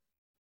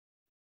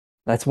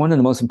 That's one of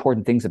the most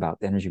important things about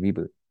the energy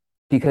reboot,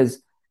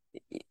 because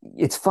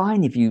it's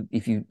fine if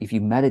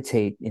you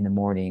meditate in the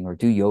morning or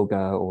do yoga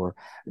or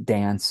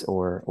dance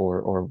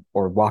or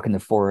walk in the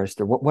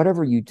forest or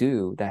whatever you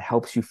do that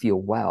helps you feel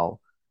well.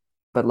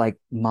 But like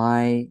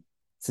my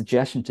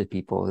suggestion to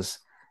people is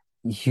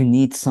you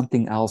need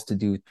something else to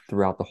do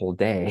throughout the whole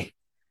day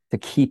to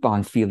keep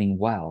on feeling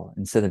well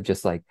instead of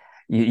just like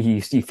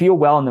you feel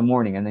well in the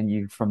morning and then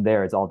you from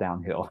there it's all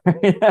downhill.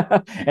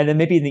 And then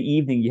maybe in the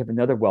evening you have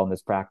another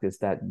wellness practice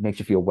that makes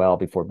you feel well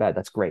before bed.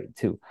 That's great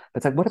too. But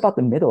it's like, what about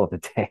the middle of the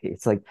day?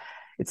 It's like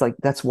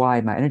that's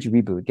why my energy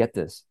reboot, get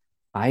this,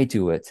 I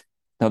do it.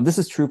 Now this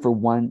is true for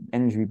one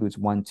energy reboots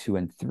 1, 2,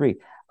 and 3.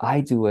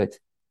 I do it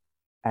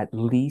at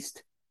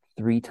least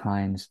 3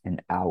 times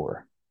an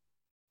hour.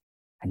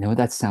 I know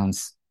that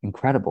sounds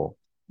incredible,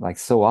 like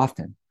so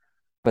often,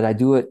 but I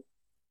do it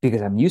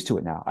because I'm used to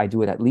it now. I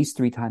do it at least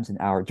 3 times an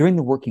hour during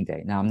the working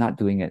day. Now I'm not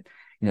doing it,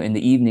 in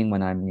the evening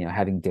when I'm,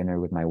 having dinner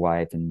with my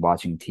wife and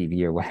watching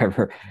TV or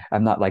whatever.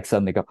 I'm not like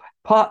suddenly go,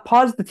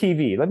 pause the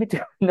TV. Let me do,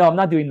 no, I'm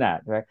not doing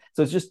that. Right.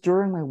 So it's just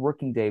during my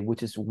working day,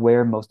 which is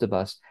where most of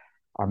us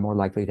are more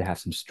likely to have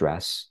some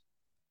stress,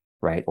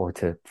 right? Or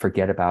to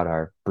forget about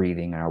our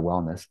breathing and our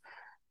wellness.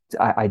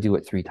 I do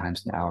it 3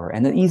 times an hour.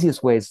 And the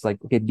easiest way is like,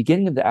 okay,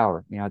 beginning of the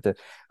hour,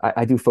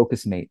 I do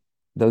Focus Mate.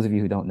 Those of you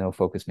who don't know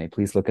Focus Mate,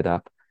 please look it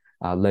up.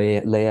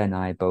 Leah and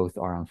I both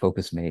are on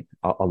Focus Mate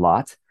a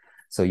lot.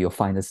 So you'll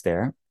find us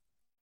there.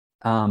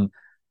 At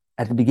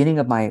the beginning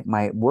of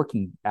my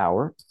working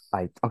hour,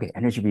 okay,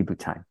 energy reboot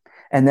time.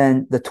 And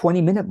then the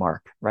 20-minute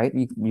mark, right?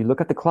 You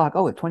look at the clock.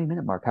 Oh, at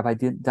 20-minute mark, have I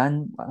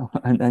done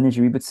an energy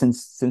reboot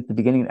since the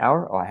beginning of the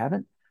hour? Oh, I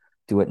haven't.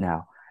 Do it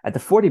now. At the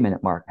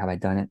 40-minute mark, have I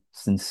done it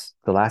since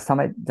the last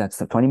time that's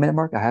the 20-minute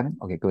mark? I haven't.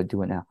 Okay, good.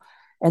 Do it now.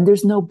 And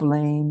there's no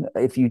blame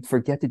if you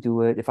forget to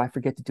do it. If I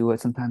forget to do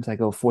it, sometimes I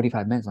go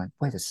 45 minutes, like,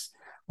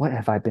 what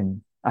have I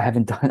been? I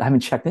haven't done, I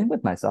haven't checked in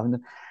with myself.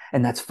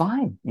 And that's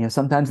fine.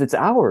 Sometimes it's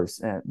hours.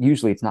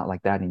 Usually it's not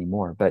like that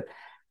anymore, but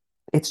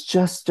it's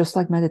just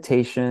like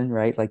meditation,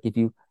 right? Like if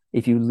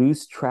you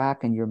lose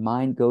track and your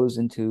mind goes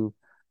into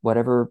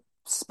whatever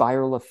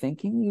spiral of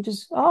thinking, you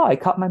just, oh, I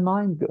caught my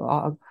mind.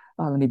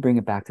 Let me bring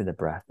it back to the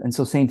breath. And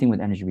so same thing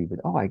with energy reboot.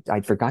 Oh,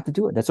 I forgot to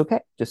do it. That's okay.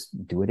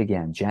 Just do it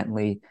again.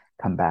 Gently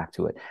come back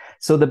to it.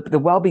 So the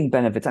well-being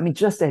benefits, I mean,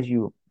 just as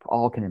you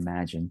all can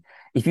imagine,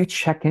 if you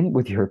check in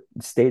with your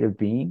state of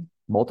being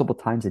multiple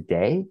times a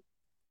day,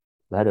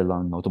 let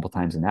alone multiple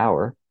times an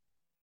hour,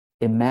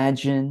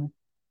 imagine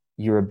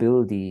your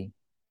ability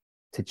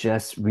to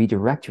just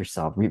redirect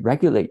yourself,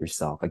 regulate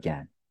yourself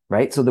again,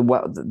 right? So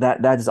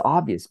that is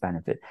obvious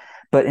benefit.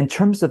 But in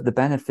terms of the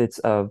benefits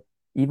of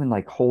even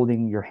like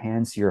holding your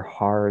hands to your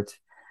heart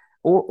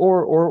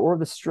or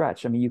the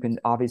stretch, I mean, you can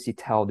obviously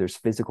tell there's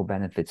physical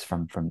benefits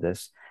from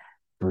this.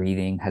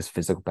 Breathing has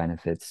physical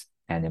benefits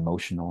and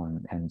emotional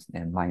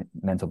and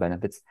mental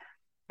benefits.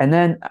 And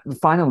then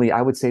finally,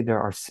 I would say there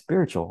are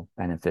spiritual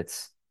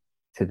benefits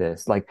to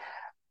this. Like,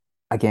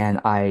 again,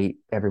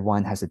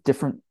 everyone has a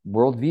different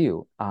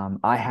worldview.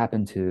 I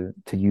happen to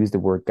use the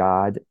word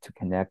God to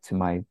connect to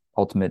my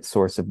ultimate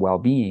source of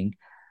well-being.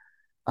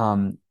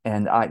 And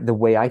the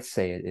way I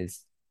say it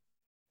is,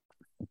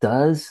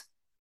 does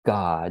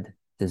God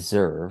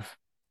deserve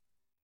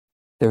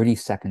 30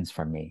 seconds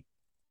from me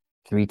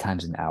 3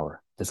 times an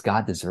hour? Does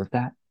God deserve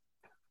that?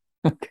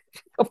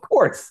 Of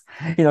course.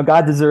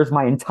 God deserves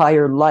my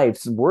entire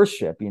life's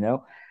worship.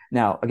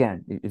 Now,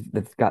 again,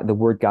 the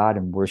word God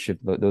and worship,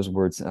 those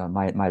words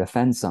might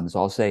offend some. So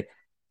I'll say,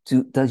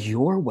 does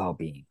your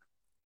well-being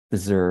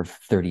deserve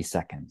 30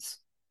 seconds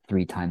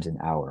 3 times an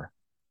hour?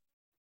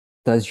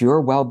 Does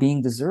your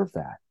well-being deserve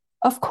that?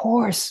 Of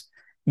course.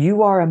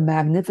 You are a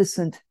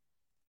magnificent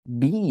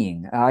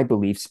being, I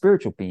believe,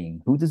 spiritual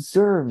being who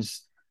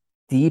deserves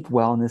deep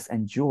wellness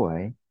and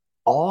joy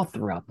all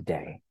throughout the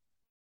day.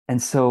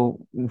 And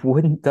so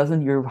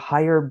doesn't your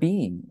higher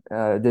being,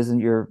 doesn't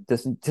your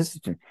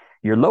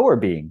lower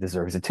being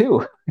deserves it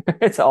too?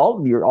 It's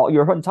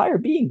your entire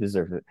being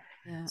deserves it.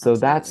 Yeah, So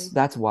that's absolutely.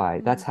 that's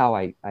why that's how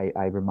I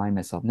remind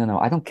myself, no,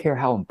 I don't care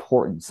how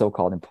important,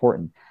 so-called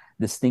important,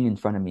 this thing in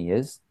front of me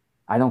is.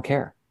 I don't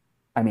care.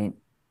 I mean,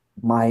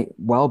 my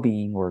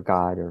well-being or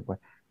God or what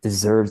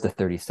deserves the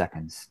 30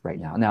 seconds right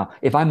now. Now,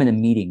 if I'm in a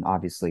meeting,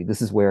 obviously,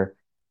 this is where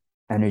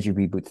Energy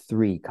Reboot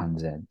 3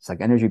 comes in. It's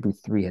like Energy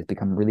Reboot 3 has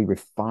become really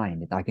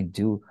refined. I can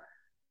do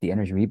the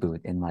Energy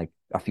Reboot in like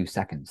a few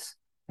seconds.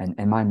 And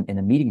I'm in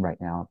a meeting right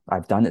now.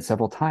 I've done it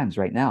several times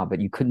right now, but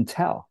you couldn't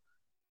tell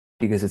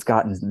because it's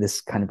gotten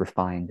this kind of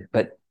refined.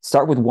 But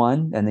start with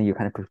one, and then you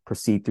kind of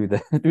proceed through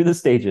the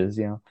stages.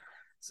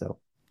 So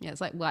Yeah, it's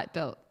like white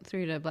belt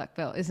through to black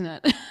belt, isn't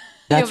it?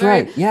 That's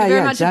right. You're Yeah, very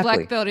yeah, much a black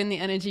exactly. belt in the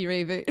energy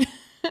reboot.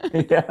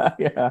 Yeah,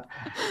 yeah.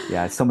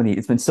 Yeah,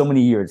 it's been so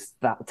many years,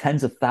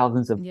 tens of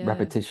thousands of Yeah.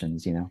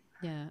 repetitions, you know.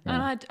 Yeah, and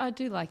Yeah. I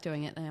do like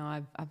doing it now.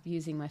 I'm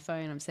using my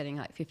phone. I'm setting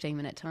like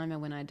 15-minute timer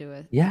when I do a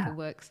like a Yeah.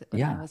 an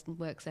Yeah. hour's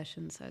work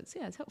session. So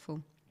it's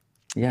helpful.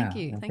 Yeah. Yeah, Thank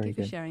you very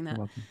for good. sharing You're that.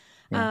 welcome.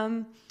 Yeah.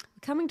 Um,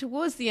 Coming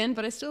towards the end,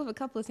 but I still have a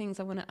couple of things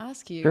I want to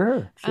ask you.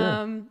 Sure, sure.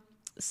 Um,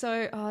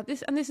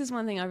 this is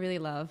one thing I really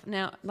love.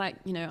 Now, like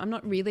I'm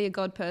not really a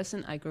God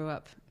person. I grew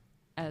up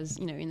as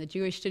in the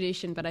Jewish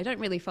tradition, but I don't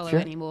really follow Sure,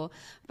 anymore.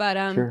 But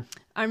sure.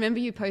 I remember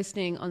you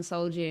posting on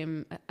Soul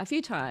Gym a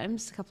few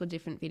times, a couple of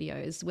different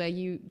videos where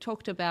you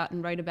talked about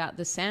and wrote about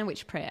the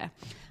sandwich prayer.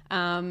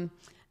 Um,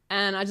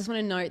 and I just want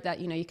to note that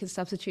you can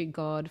substitute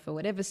God for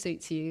whatever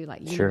suits you,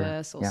 like Sure.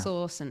 universe or Yeah.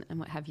 source and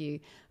what have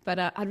you. But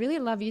I'd really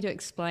love you to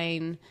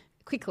explain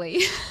quickly,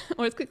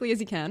 or as quickly as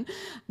you can,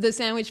 the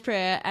sandwich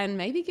prayer, and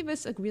maybe give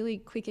us a really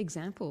quick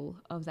example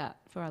of that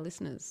for our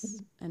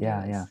listeners and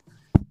Yeah, viewers.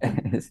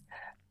 yeah.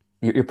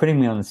 You're putting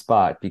me on the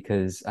spot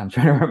because I'm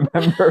trying to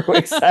remember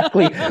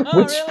exactly Oh,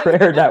 which really?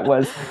 prayer that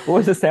was. What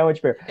was the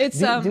sandwich prayer? It's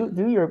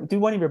Do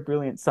one of your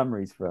brilliant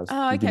summaries for us,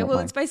 Oh, if you okay. don't Well,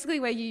 it's mind. basically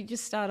where you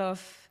just start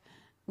off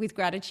with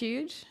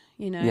gratitude.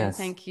 Yes.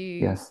 Thank you,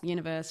 Yes.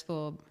 universe,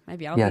 for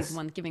maybe I'll be the Yes.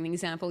 one giving the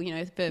example. For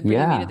bringing me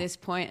to Yeah. this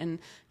point, and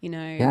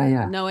Yeah,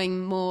 yeah. knowing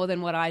more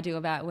than what I do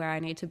about where I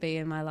need to be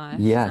in my life.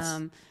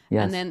 Yes.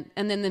 Yes.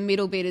 And then the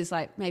middle bit is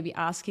like maybe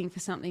asking for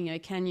something.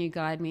 Can you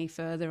guide me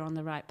further on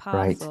the right path?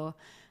 Right. Or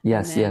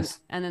Yes,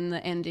 yes. and then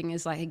the ending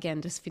is like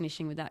again just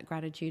finishing with that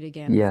gratitude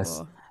again Yes.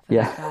 for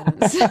Yeah. that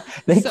guidance.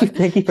 Thank So you.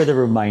 Thank you for the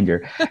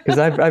reminder. Because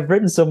I've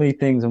written so many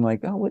things. I'm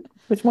like, oh,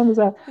 which one was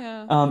that?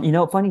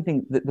 yeah. Funny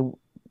thing,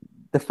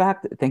 the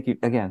fact that, thank you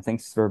again,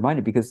 thanks for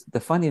reminding, because the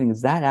funny thing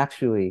is that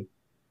actually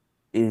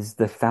is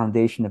the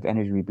foundation of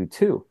Energy Reboot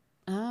 2.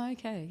 Oh,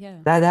 okay. Yeah.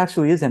 That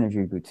actually is Energy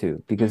Reboot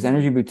 2, because Mm-hmm.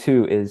 Energy Reboot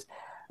 2 is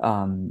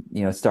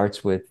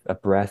starts with a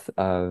breath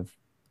of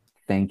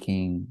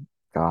thanking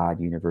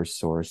God, universe,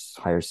 source,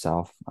 higher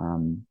self,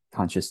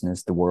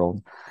 consciousness, the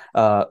world,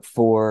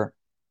 for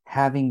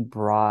having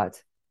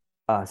brought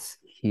us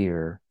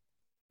here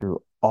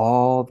through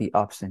all the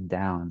ups and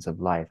downs of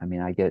life. I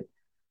mean, I get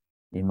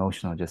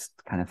emotional just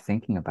kind of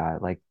thinking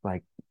about it.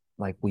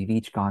 Like we've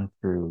each gone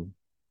through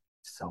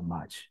so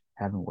much,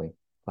 haven't we?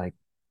 Like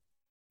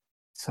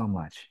so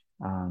much.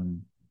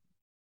 And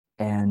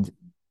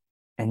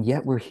and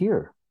yet we're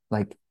here.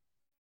 Like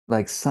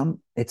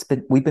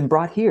we've been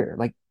brought here.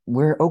 Like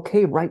we're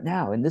okay right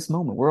now in this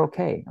moment. We're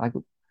okay. Like,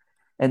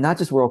 and not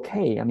just we're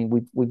okay. I mean,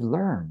 we've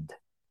learned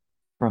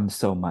from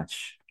so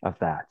much of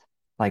that.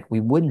 Like we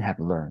wouldn't have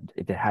learned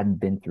if it hadn't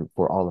been through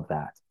for all of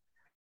that.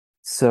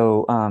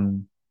 So,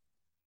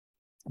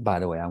 by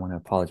the way, I want to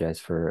apologize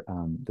for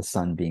the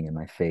sun being in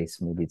my face.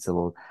 Maybe it's a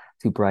little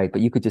too bright,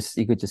 but you could just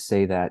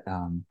say that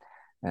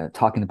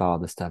talking about all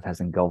this stuff has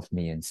engulfed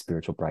me in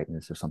spiritual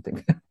brightness or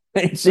something.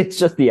 It's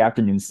just the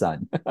afternoon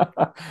sun.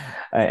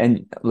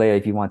 And Leah,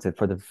 if you want to,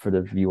 for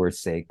the viewers'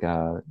 sake,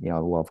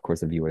 well, of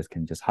course, the viewers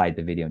can just hide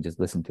the video and just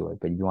listen to it.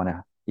 But if you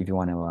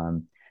want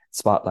to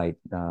spotlight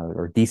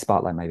or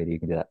de-spotlight my video, you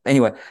can do that.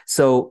 Anyway,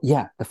 so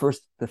yeah, the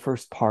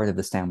first part of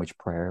the sandwich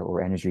prayer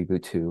or energy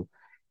boot 2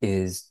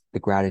 is the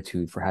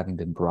gratitude for having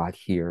been brought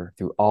here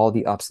through all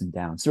the ups and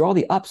downs, through all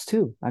the ups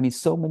too. I mean,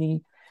 so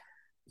many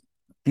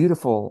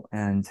beautiful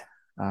and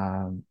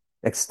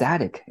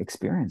ecstatic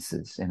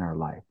experiences in our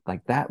life.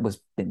 Like that was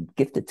been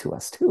gifted to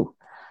us too.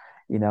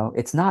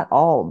 It's not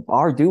all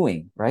our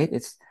doing, right?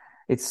 It's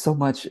so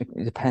much.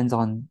 It depends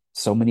on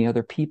so many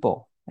other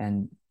people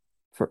and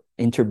for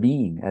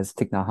interbeing, as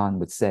Thich Nhat Hanh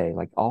would say,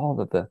 like all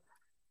of the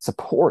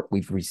support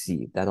we've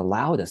received that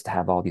allowed us to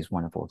have all these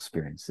wonderful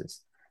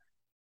experiences.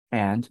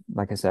 And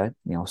like I said,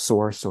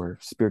 source or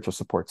spiritual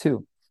support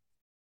too.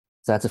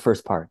 So that's the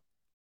first part.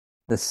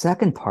 The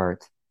second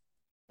part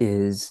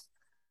is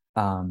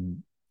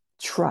um,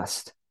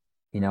 trust.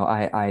 You know,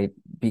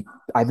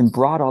 I've been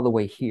brought all the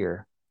way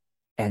here,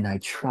 and I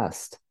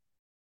trust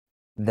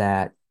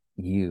that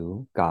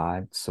you,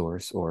 God,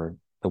 source, or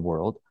the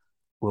world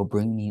will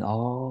bring me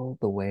all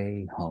the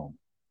way home.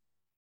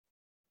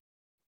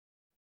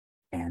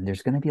 And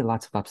there's going to be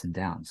lots of ups and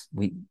downs.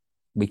 We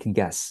can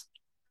guess.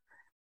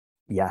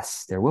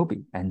 Yes, there will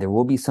be, and there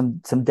will be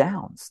some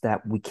downs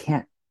that we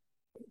can't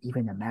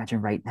even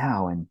imagine right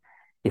now. And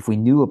if we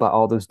knew about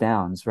all those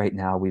downs right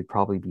now, we'd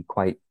probably be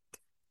quite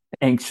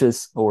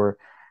anxious or,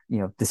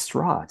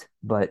 distraught.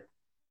 But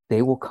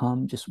they will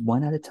come just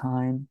one at a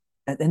time.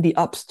 And then the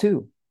ups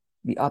too.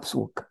 The ups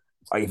will,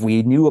 if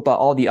we knew about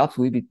all the ups,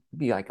 we'd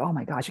be like, oh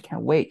my gosh, I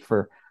can't wait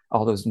for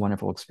all those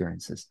wonderful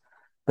experiences.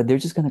 But they're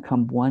just going to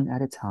come one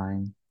at a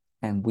time.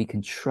 And we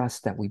can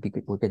trust that we're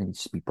going to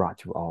just be brought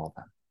through all of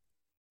them.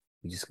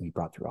 We're just going to be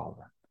brought through all of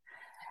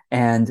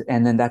them.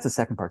 And then that's the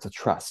second part. So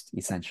trust,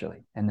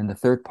 essentially. And then the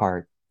third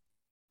part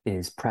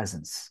is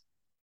presence.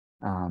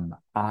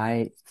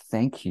 I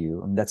thank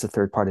you. And that's the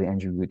third part of the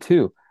energy root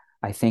too.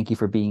 I thank you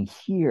for being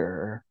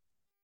here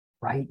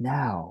right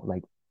now.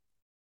 Like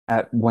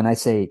when I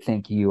say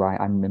thank you,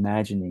 I'm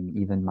imagining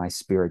even my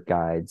spirit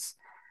guides,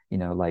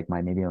 like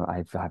maybe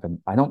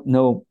I don't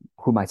know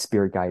who my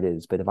spirit guide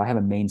is, but if I have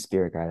a main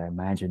spirit guide, I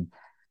imagine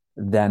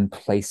them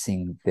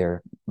placing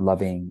their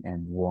loving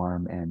and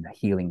warm and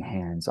healing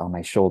hands on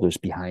my shoulders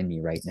behind me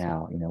right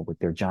now, with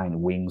their giant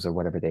wings or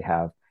whatever they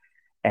have.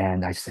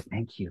 And I said,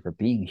 thank you for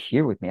being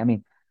here with me. I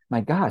mean,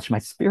 my gosh, my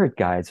spirit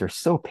guides are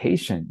so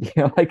patient.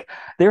 Like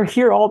they're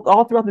here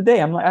all throughout the day.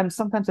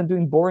 Sometimes I'm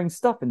doing boring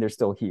stuff and they're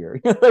still here.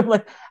 I'm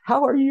like,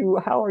 how are you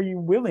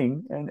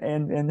willing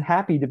and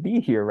happy to be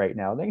here right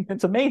now?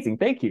 It's amazing.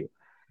 Thank you.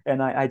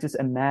 And I just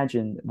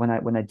imagine when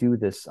I do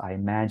this, I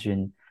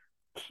imagine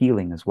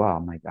healing as well.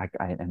 I'm like,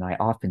 I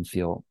often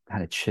feel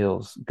kind of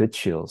chills, good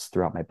chills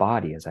throughout my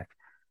body as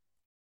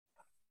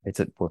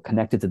we're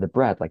connected to the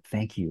breath. Like,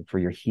 thank you for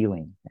your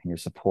healing and your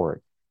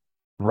support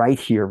right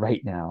here,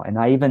 right now.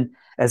 And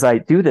as I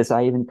do this,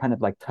 I even kind of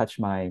like touch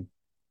my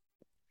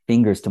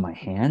fingers to my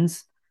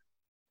hands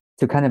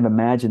to kind of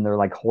imagine they're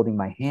like holding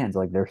my hands,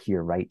 like they're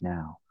here right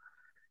now.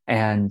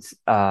 And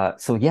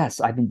so,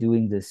 yes, I've been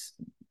doing this.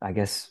 I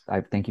guess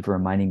I thank you for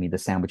reminding me the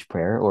sandwich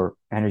prayer or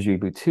Energy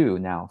Reboot 2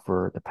 now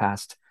for the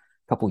past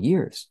couple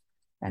years.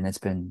 And it's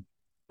been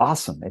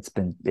awesome.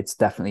 It's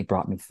definitely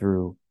brought me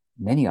through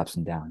many ups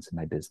and downs in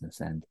my business.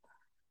 And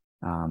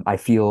I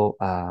feel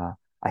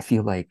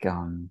like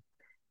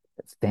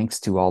thanks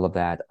to all of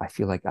that, I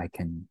feel like I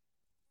can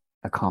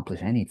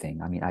accomplish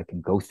anything. I mean, I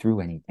can go through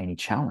any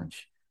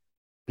challenge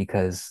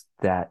because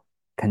that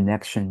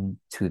connection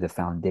to the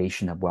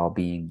foundation of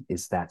well-being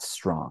is that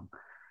strong.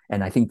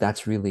 And I think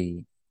that's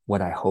really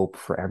what I hope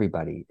for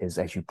everybody is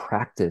as you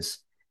practice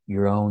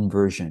your own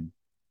version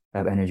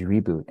of Energy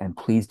Reboot, and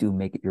please do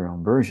make it your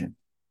own version.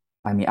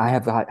 I mean, I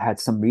have had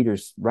some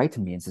readers write to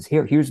me and says,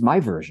 here's my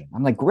version.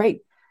 I'm like,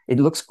 great. It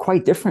looks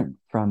quite different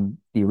from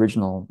the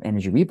original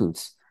Energy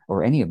Reboots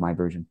or any of my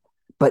version.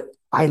 But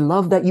I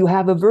love that you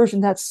have a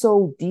version that's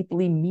so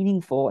deeply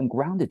meaningful and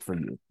grounded for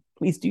you.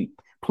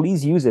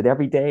 Please use it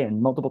every day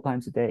and multiple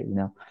times a day,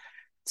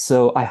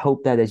 So I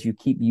hope that as you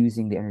keep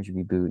using the Energy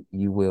Reboot,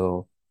 you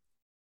will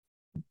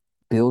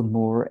build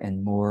more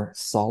and more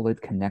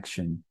solid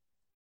connection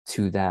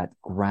to that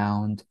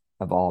ground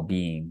of all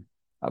being,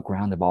 a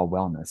ground of all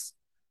wellness.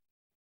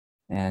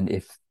 And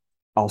if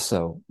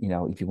also,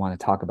 if you want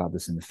to talk about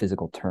this in the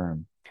physical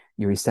term,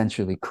 you're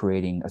essentially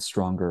creating a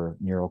stronger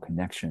neural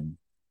connection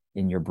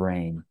in your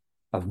brain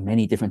of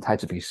many different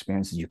types of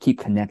experiences. You keep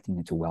connecting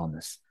it to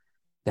wellness.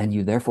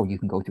 Then therefore you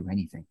can go through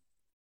anything,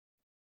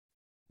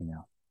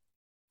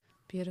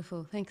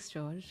 Beautiful. Thanks,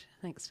 George.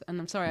 Thanks. And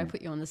I'm sorry I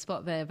put you on the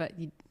spot there, but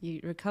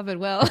you recovered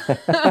well.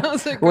 That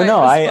was a Well, great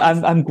no,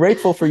 response. I'm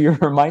grateful for your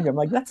reminder. I'm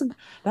like, that's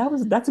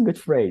a good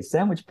phrase.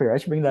 Sandwich prayer. I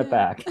should bring that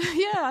back.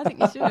 Yeah, I think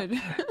you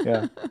should.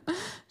 Yeah.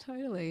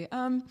 Totally.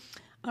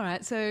 All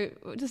right. So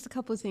just a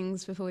couple of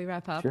things before we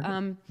wrap up.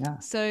 Sure. Yeah.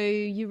 So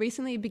you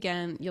recently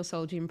began your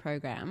Soul Gym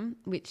program,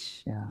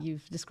 which Yeah.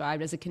 you've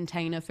described as a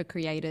container for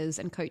creators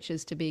and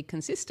coaches to be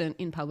consistent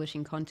in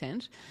publishing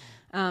content.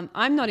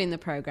 I'm not in the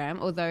program,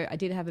 although I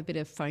did have a bit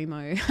of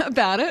FOMO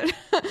about it,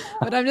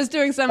 but I'm just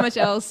doing so much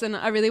else. And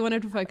I really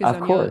wanted to focus Of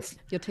on course.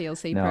 your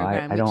TLC No,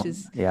 program, I which don't.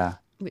 is Yeah.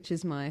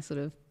 my sort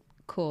of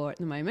core at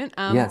the moment.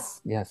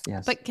 Yes.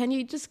 But can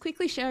you just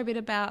quickly share a bit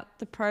about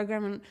the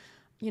program and,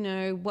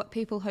 what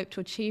people hope to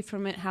achieve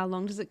from it? How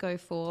long does it go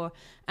for?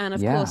 And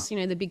of course,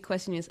 the big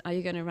question is, are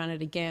you going to run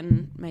it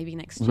again, maybe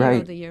next year or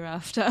the year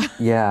after?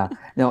 Yeah.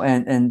 No,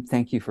 and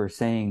thank you for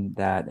saying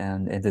that.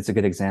 And it's a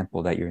good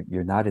example that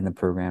you're not in the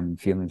program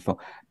feeling FOMO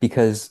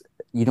because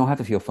you don't have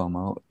to feel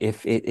FOMO.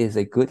 If it is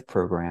a good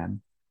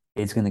program,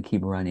 it's going to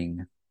keep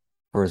running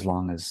for as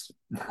long as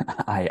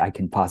I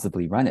can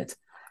possibly run it.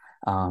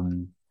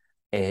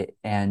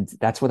 And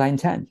that's what I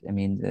intend. I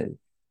mean,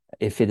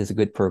 if it is a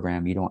good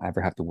program, you don't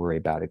ever have to worry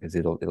about it because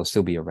it'll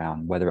still be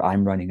around, whether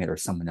I'm running it or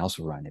someone else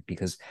will run it.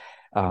 Because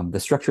the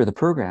structure of the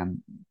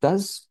program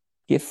does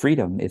give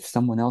freedom if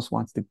someone else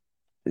wants to.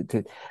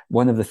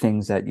 One of the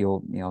things that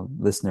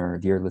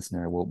dear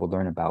listener, will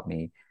learn about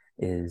me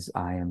is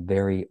I am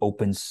very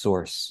open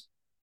source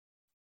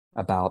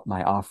about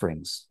my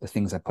offerings, the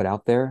things I put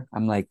out there.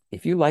 I'm like,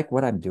 if you like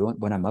what I'm doing,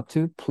 what I'm up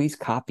to, please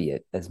copy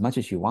it as much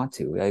as you want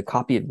to.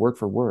 Copy it word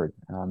for word.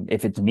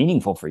 If it's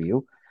meaningful for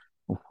you,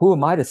 who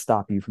am I to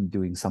stop you from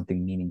doing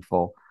something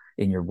meaningful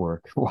in your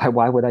work?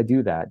 Why would I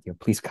do that?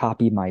 Please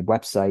copy my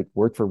website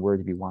word for word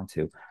if you want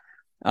to.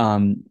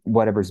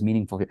 Whatever's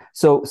meaningful.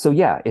 So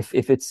yeah, if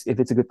it's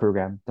a good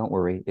program, don't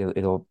worry.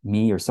 It'll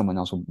me or someone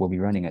else will be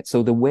running it.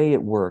 So the way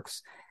it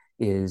works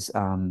is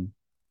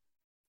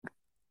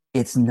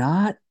it's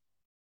not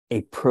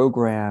a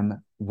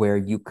program where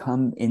you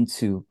come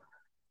into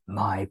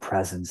my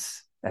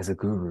presence as a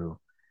guru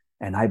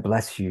and I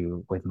bless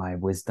you with my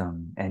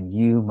wisdom and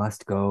you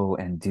must go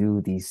and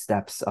do these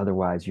steps.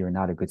 Otherwise you're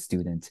not a good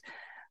student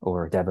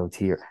or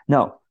devotee.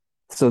 No.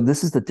 So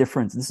this is the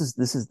difference.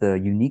 This is the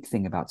unique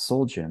thing about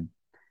Soul Gym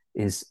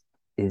is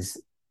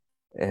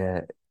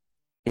uh,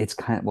 it's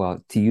kind of,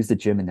 well, to use the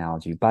gym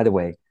analogy, by the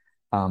way,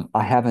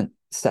 I haven't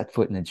set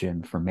foot in a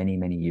gym for many,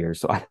 many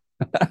years. So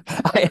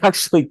I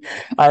actually,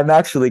 I'm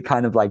actually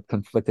kind of like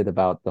conflicted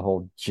about the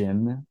whole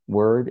gym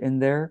word in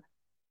there.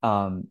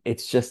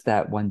 It's just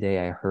that one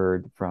day I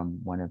heard from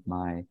one of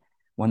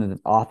the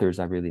authors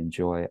I really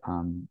enjoy,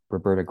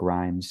 Roberta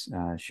Grimes.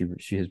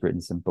 She has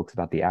written some books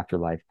about the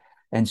afterlife,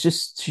 and she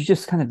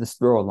just kind of this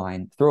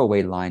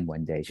throwaway line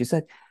one day. She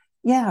said,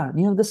 "Yeah,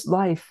 this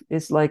life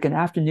is like an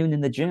afternoon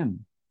in the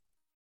gym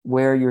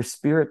where your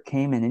spirit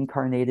came and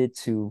incarnated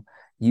to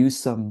use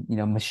some,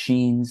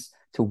 machines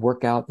to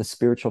work out the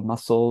spiritual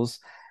muscles,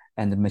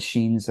 and the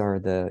machines are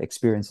the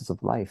experiences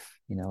of life,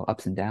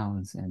 ups and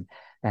downs, and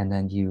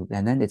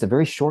then it's a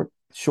very short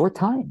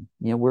time.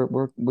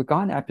 We're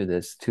gone after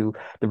this to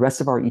the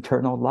rest of our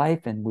eternal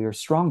life, and we are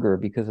stronger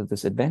because of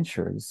this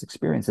adventure, this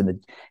experience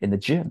in the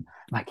gym.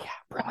 I'm like, yeah,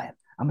 brilliant.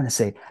 I'm going to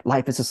say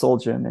life is a soul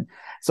gym. And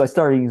so I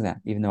started using that,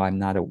 even though I'm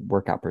not a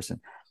workout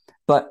person.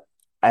 But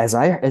as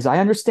I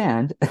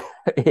understand,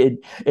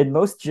 in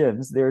most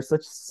gyms, there's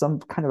some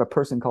kind of a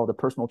person called a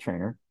personal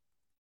trainer,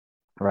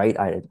 right?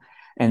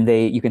 And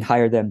you can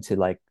hire them to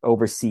like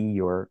oversee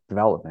your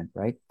development,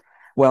 right?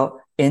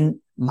 Well,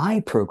 in my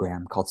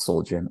program called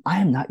Soul Gym, I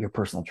am not your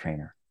personal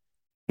trainer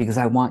because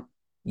I want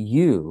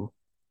you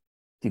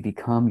to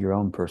become your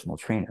own personal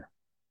trainer.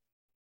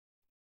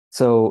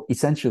 So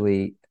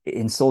essentially,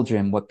 in Soul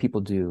Gym, what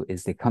people do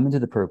is they come into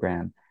the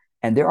program,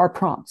 and there are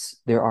prompts.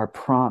 There are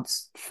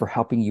prompts for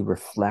helping you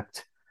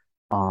reflect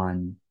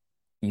on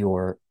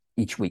your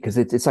each week, because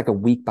it's like a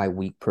week by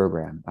week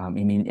program. I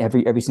mean,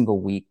 every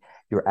single week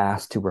you're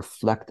asked to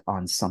reflect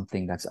on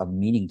something that's of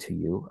meaning to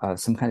you,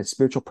 some kind of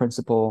spiritual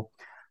principle,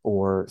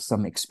 or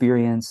some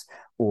experience,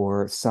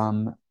 or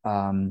some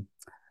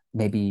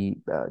maybe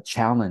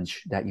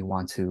challenge that you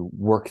want to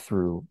work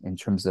through in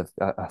terms of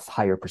a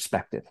higher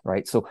perspective,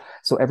 right? So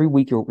every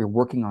week you're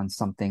working on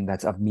something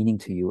that's of meaning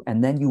to you,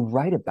 and then you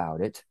write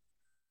about it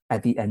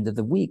at the end of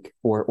the week,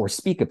 or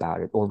speak about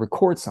it, or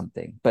record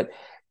something. But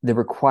the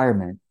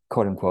requirement,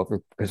 quote unquote,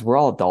 because we're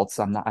all adults,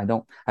 I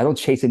don't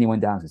chase anyone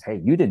down and says,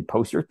 hey, you didn't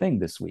post your thing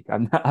this week.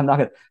 I'm not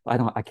gonna,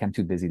 I'm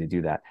too busy to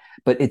do that.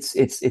 But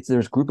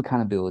there's group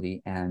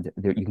accountability, and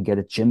there you can get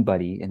a gym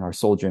buddy in our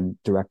Soul Gym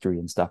directory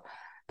and stuff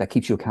that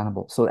keeps you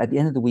accountable. So at the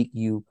end of the week,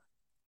 you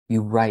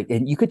write,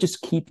 and you could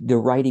just keep the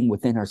writing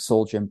within our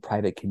Soul Gym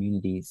private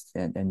communities,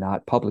 and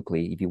not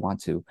publicly if you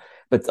want to.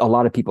 But a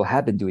lot of people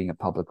have been doing it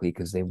publicly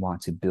because they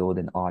want to build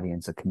an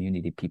audience, a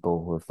community of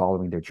people who are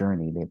following their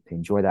journey. They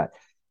enjoy that.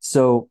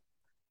 So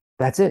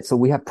that's it. So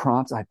we have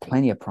prompts. I have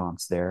plenty of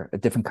prompts there,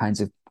 different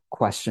kinds of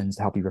questions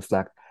to help you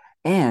reflect.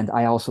 And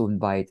I also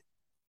invite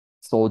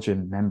Soul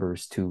Gym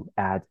members to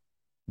add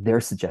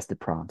their suggested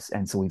prompts.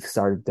 And so we've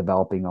started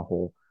developing a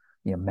whole,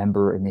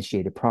 member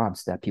initiated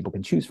prompts that people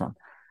can choose from.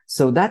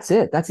 So that's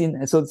it.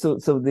 So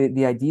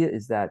the idea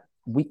is that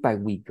week by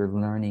week you're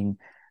learning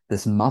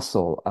this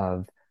muscle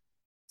of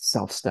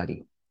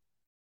self-study,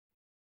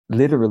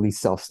 literally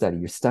self-study.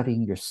 You're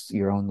studying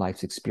your own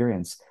life's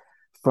experience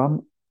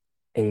from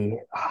a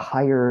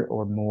higher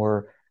or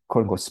more,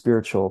 quote unquote,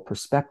 spiritual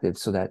perspective,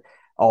 so that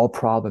all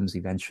problems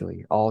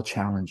eventually, all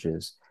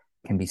challenges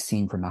can be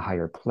seen from a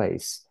higher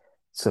place.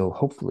 So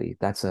hopefully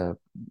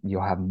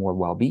you'll have more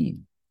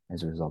well-being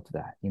as a result of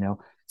that.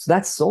 So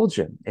that's Soul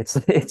Gym.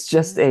 It's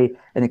just Yeah.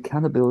 an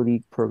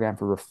accountability program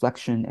for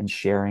reflection and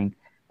sharing.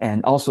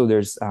 And also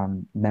there's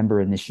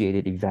member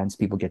initiated events.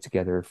 People get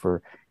together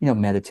for,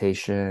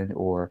 meditation,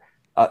 or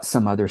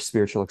some other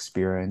spiritual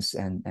experience.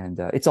 And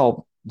it's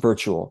all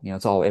virtual.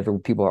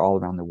 People are all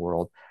around the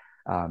world.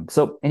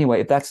 So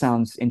anyway, if that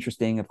sounds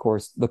interesting, of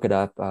course, look it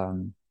up.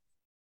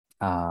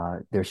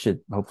 There should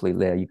hopefully,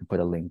 Leah, you can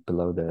put a link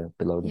below the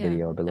Yeah,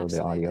 video, below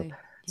the audio. absolutely.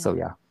 So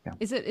Yeah. yeah, yeah.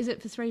 Is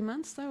it for 3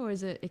 months though, or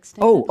is it Oh,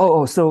 extended? Like,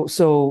 oh, oh.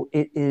 So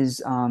it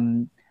is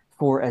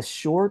for as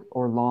short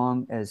or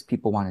long as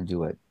people want to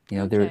do it.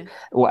 okay.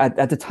 Well,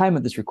 at the time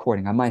of this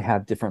recording, I might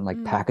have different like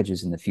Mm.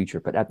 packages in the future,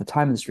 but at the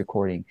time of this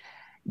recording,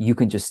 you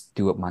can just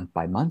do it month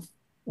by month,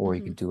 or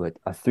you Hmm. could do it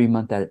a 3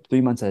 months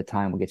at a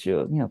time will get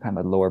you, kind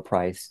of a lower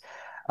price.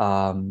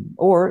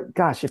 Or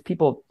gosh, if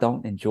people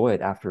don't enjoy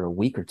it after a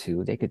week or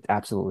two, they could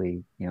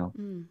absolutely,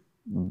 Mm.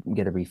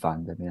 get a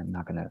refund. I mean, I'm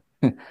not gonna.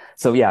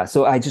 So yeah,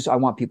 so I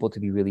want people to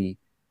be really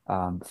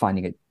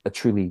finding it a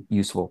truly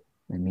useful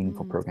and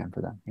meaningful Mm. program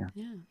for them. Yeah.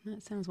 Yeah,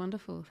 that sounds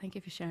wonderful. Thank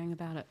you for sharing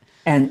about it.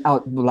 And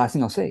the last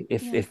thing I'll say,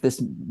 if Yeah. if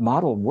this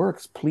model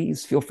works,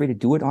 please feel free to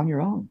do it on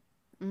your own,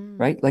 Mm.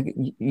 right? Like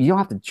you don't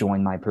have to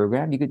join my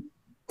program. You could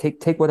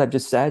take what I've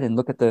just said and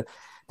look at the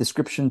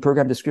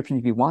program description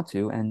if you want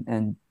to,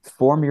 and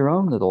form your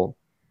own little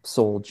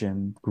Soul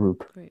Gym group,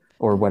 Group.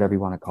 or Yeah. whatever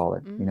you want to call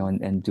it, Mm.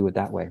 and do it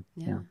that way.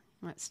 Yeah. Yeah.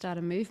 Might start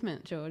a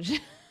movement,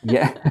 George.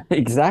 Yeah,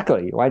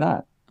 exactly. Why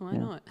not? Why Yeah.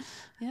 not?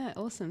 Yeah,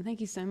 awesome.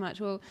 Thank you so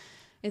much. Well,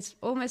 it's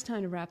almost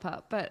time to wrap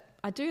up, but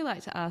I do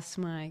like to ask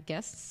my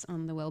guests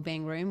on the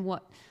Wellbeing Room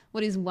what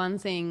is one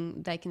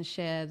thing they can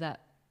share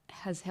that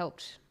has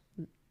helped,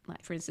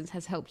 like for instance,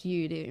 has helped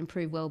you to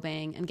improve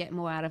well-being and get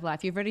more out of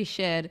life. You've already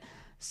shared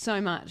so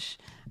much,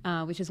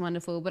 which is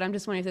wonderful. But I'm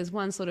just wondering if there's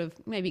one sort of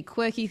maybe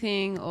quirky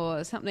thing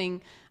or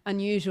something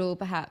unusual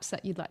perhaps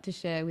that you'd like to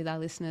share with our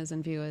listeners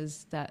and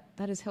viewers that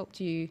has helped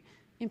you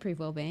improve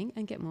well-being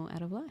and get more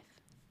out of life.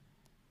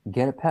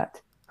 Get a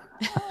pet.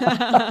 Okay,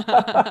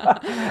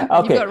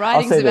 you've got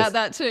writings about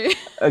that too.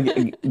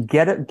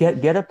 Get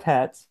a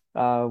pet.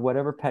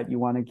 Whatever pet you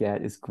want to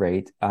get is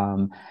great.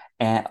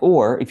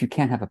 Or if you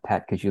can't have a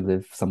pet because you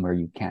live somewhere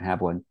you can't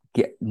have one,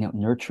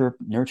 nurture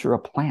a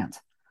plant.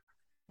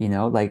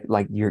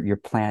 Like your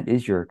plant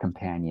is your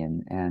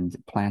companion, and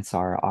plants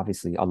are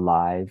obviously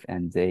alive,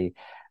 and they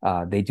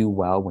do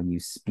well when you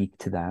speak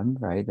to them,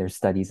 right? There's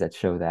studies that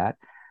show that.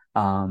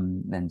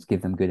 And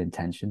give them good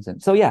intentions.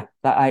 And so, yeah,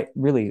 I'm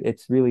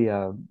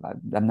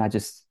not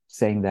just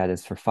saying that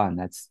as for fun.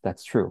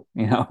 That's true,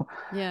 Yeah.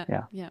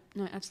 No,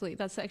 absolutely.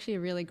 That's actually a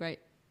really great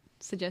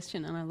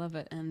suggestion, and I love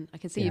it. And I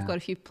can see you've got a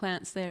few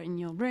plants there in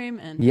your room,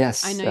 and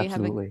yes, I know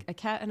absolutely. You have a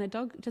cat and a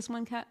dog, just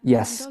one cat.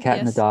 Yes, cat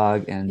and a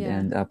dog,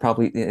 and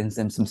probably and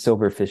some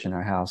silverfish in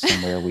our house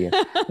somewhere.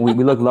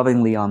 We look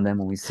lovingly on them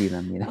when we see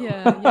them.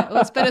 Yeah. Well,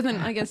 it's better than,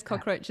 I guess,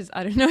 cockroaches.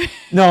 I don't know.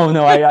 No.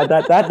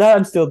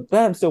 I'm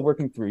still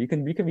working through. You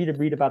can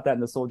read about that in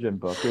the Soul Gym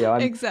book.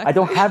 Exactly. I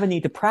don't have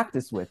any to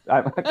practice with.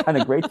 I'm kind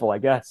of grateful, I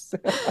guess.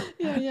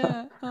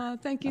 Yeah. Oh,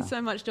 thank you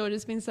so much, George.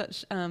 It's been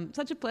such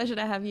a pleasure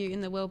to have you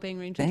in the Wellbeing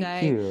Room today.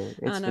 Thank you.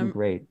 It's been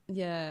great.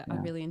 Yeah, I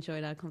really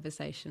enjoyed our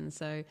conversation.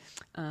 So,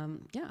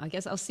 I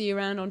guess I'll see you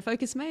around on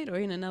Focus Mate or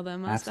in another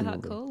Master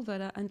Heart call.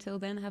 But until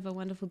then, have a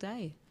wonderful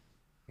day.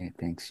 Okay,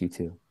 thanks. You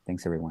too.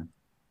 Thanks, everyone.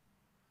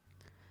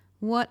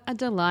 What a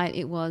delight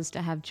it was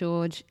to have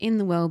George in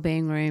the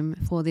Wellbeing Room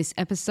for this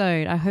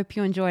episode. I hope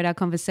you enjoyed our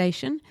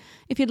conversation.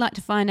 If you'd like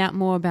to find out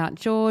more about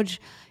George,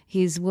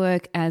 his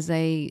work as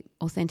a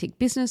authentic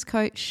business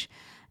coach,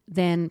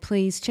 then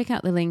please check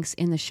out the links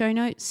in the show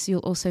notes.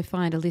 You'll also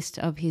find a list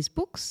of his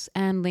books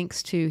and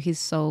links to his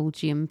Soul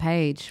Gym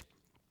page.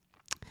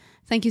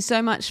 Thank you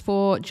so much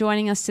for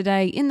joining us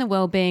today in the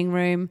Wellbeing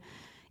Room.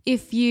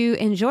 If you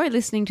enjoy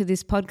listening to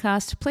this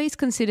podcast, please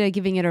consider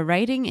giving it a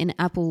rating in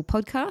Apple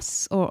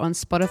Podcasts or on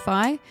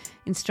Spotify.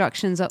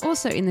 Instructions are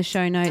also in the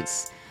show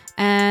notes.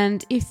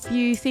 And if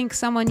you think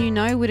someone you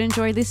know would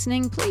enjoy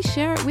listening, please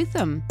share it with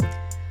them.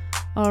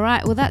 All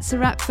right, well, that's a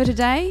wrap for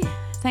today.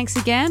 Thanks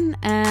again,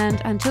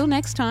 and until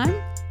next time,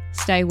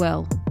 stay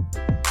well.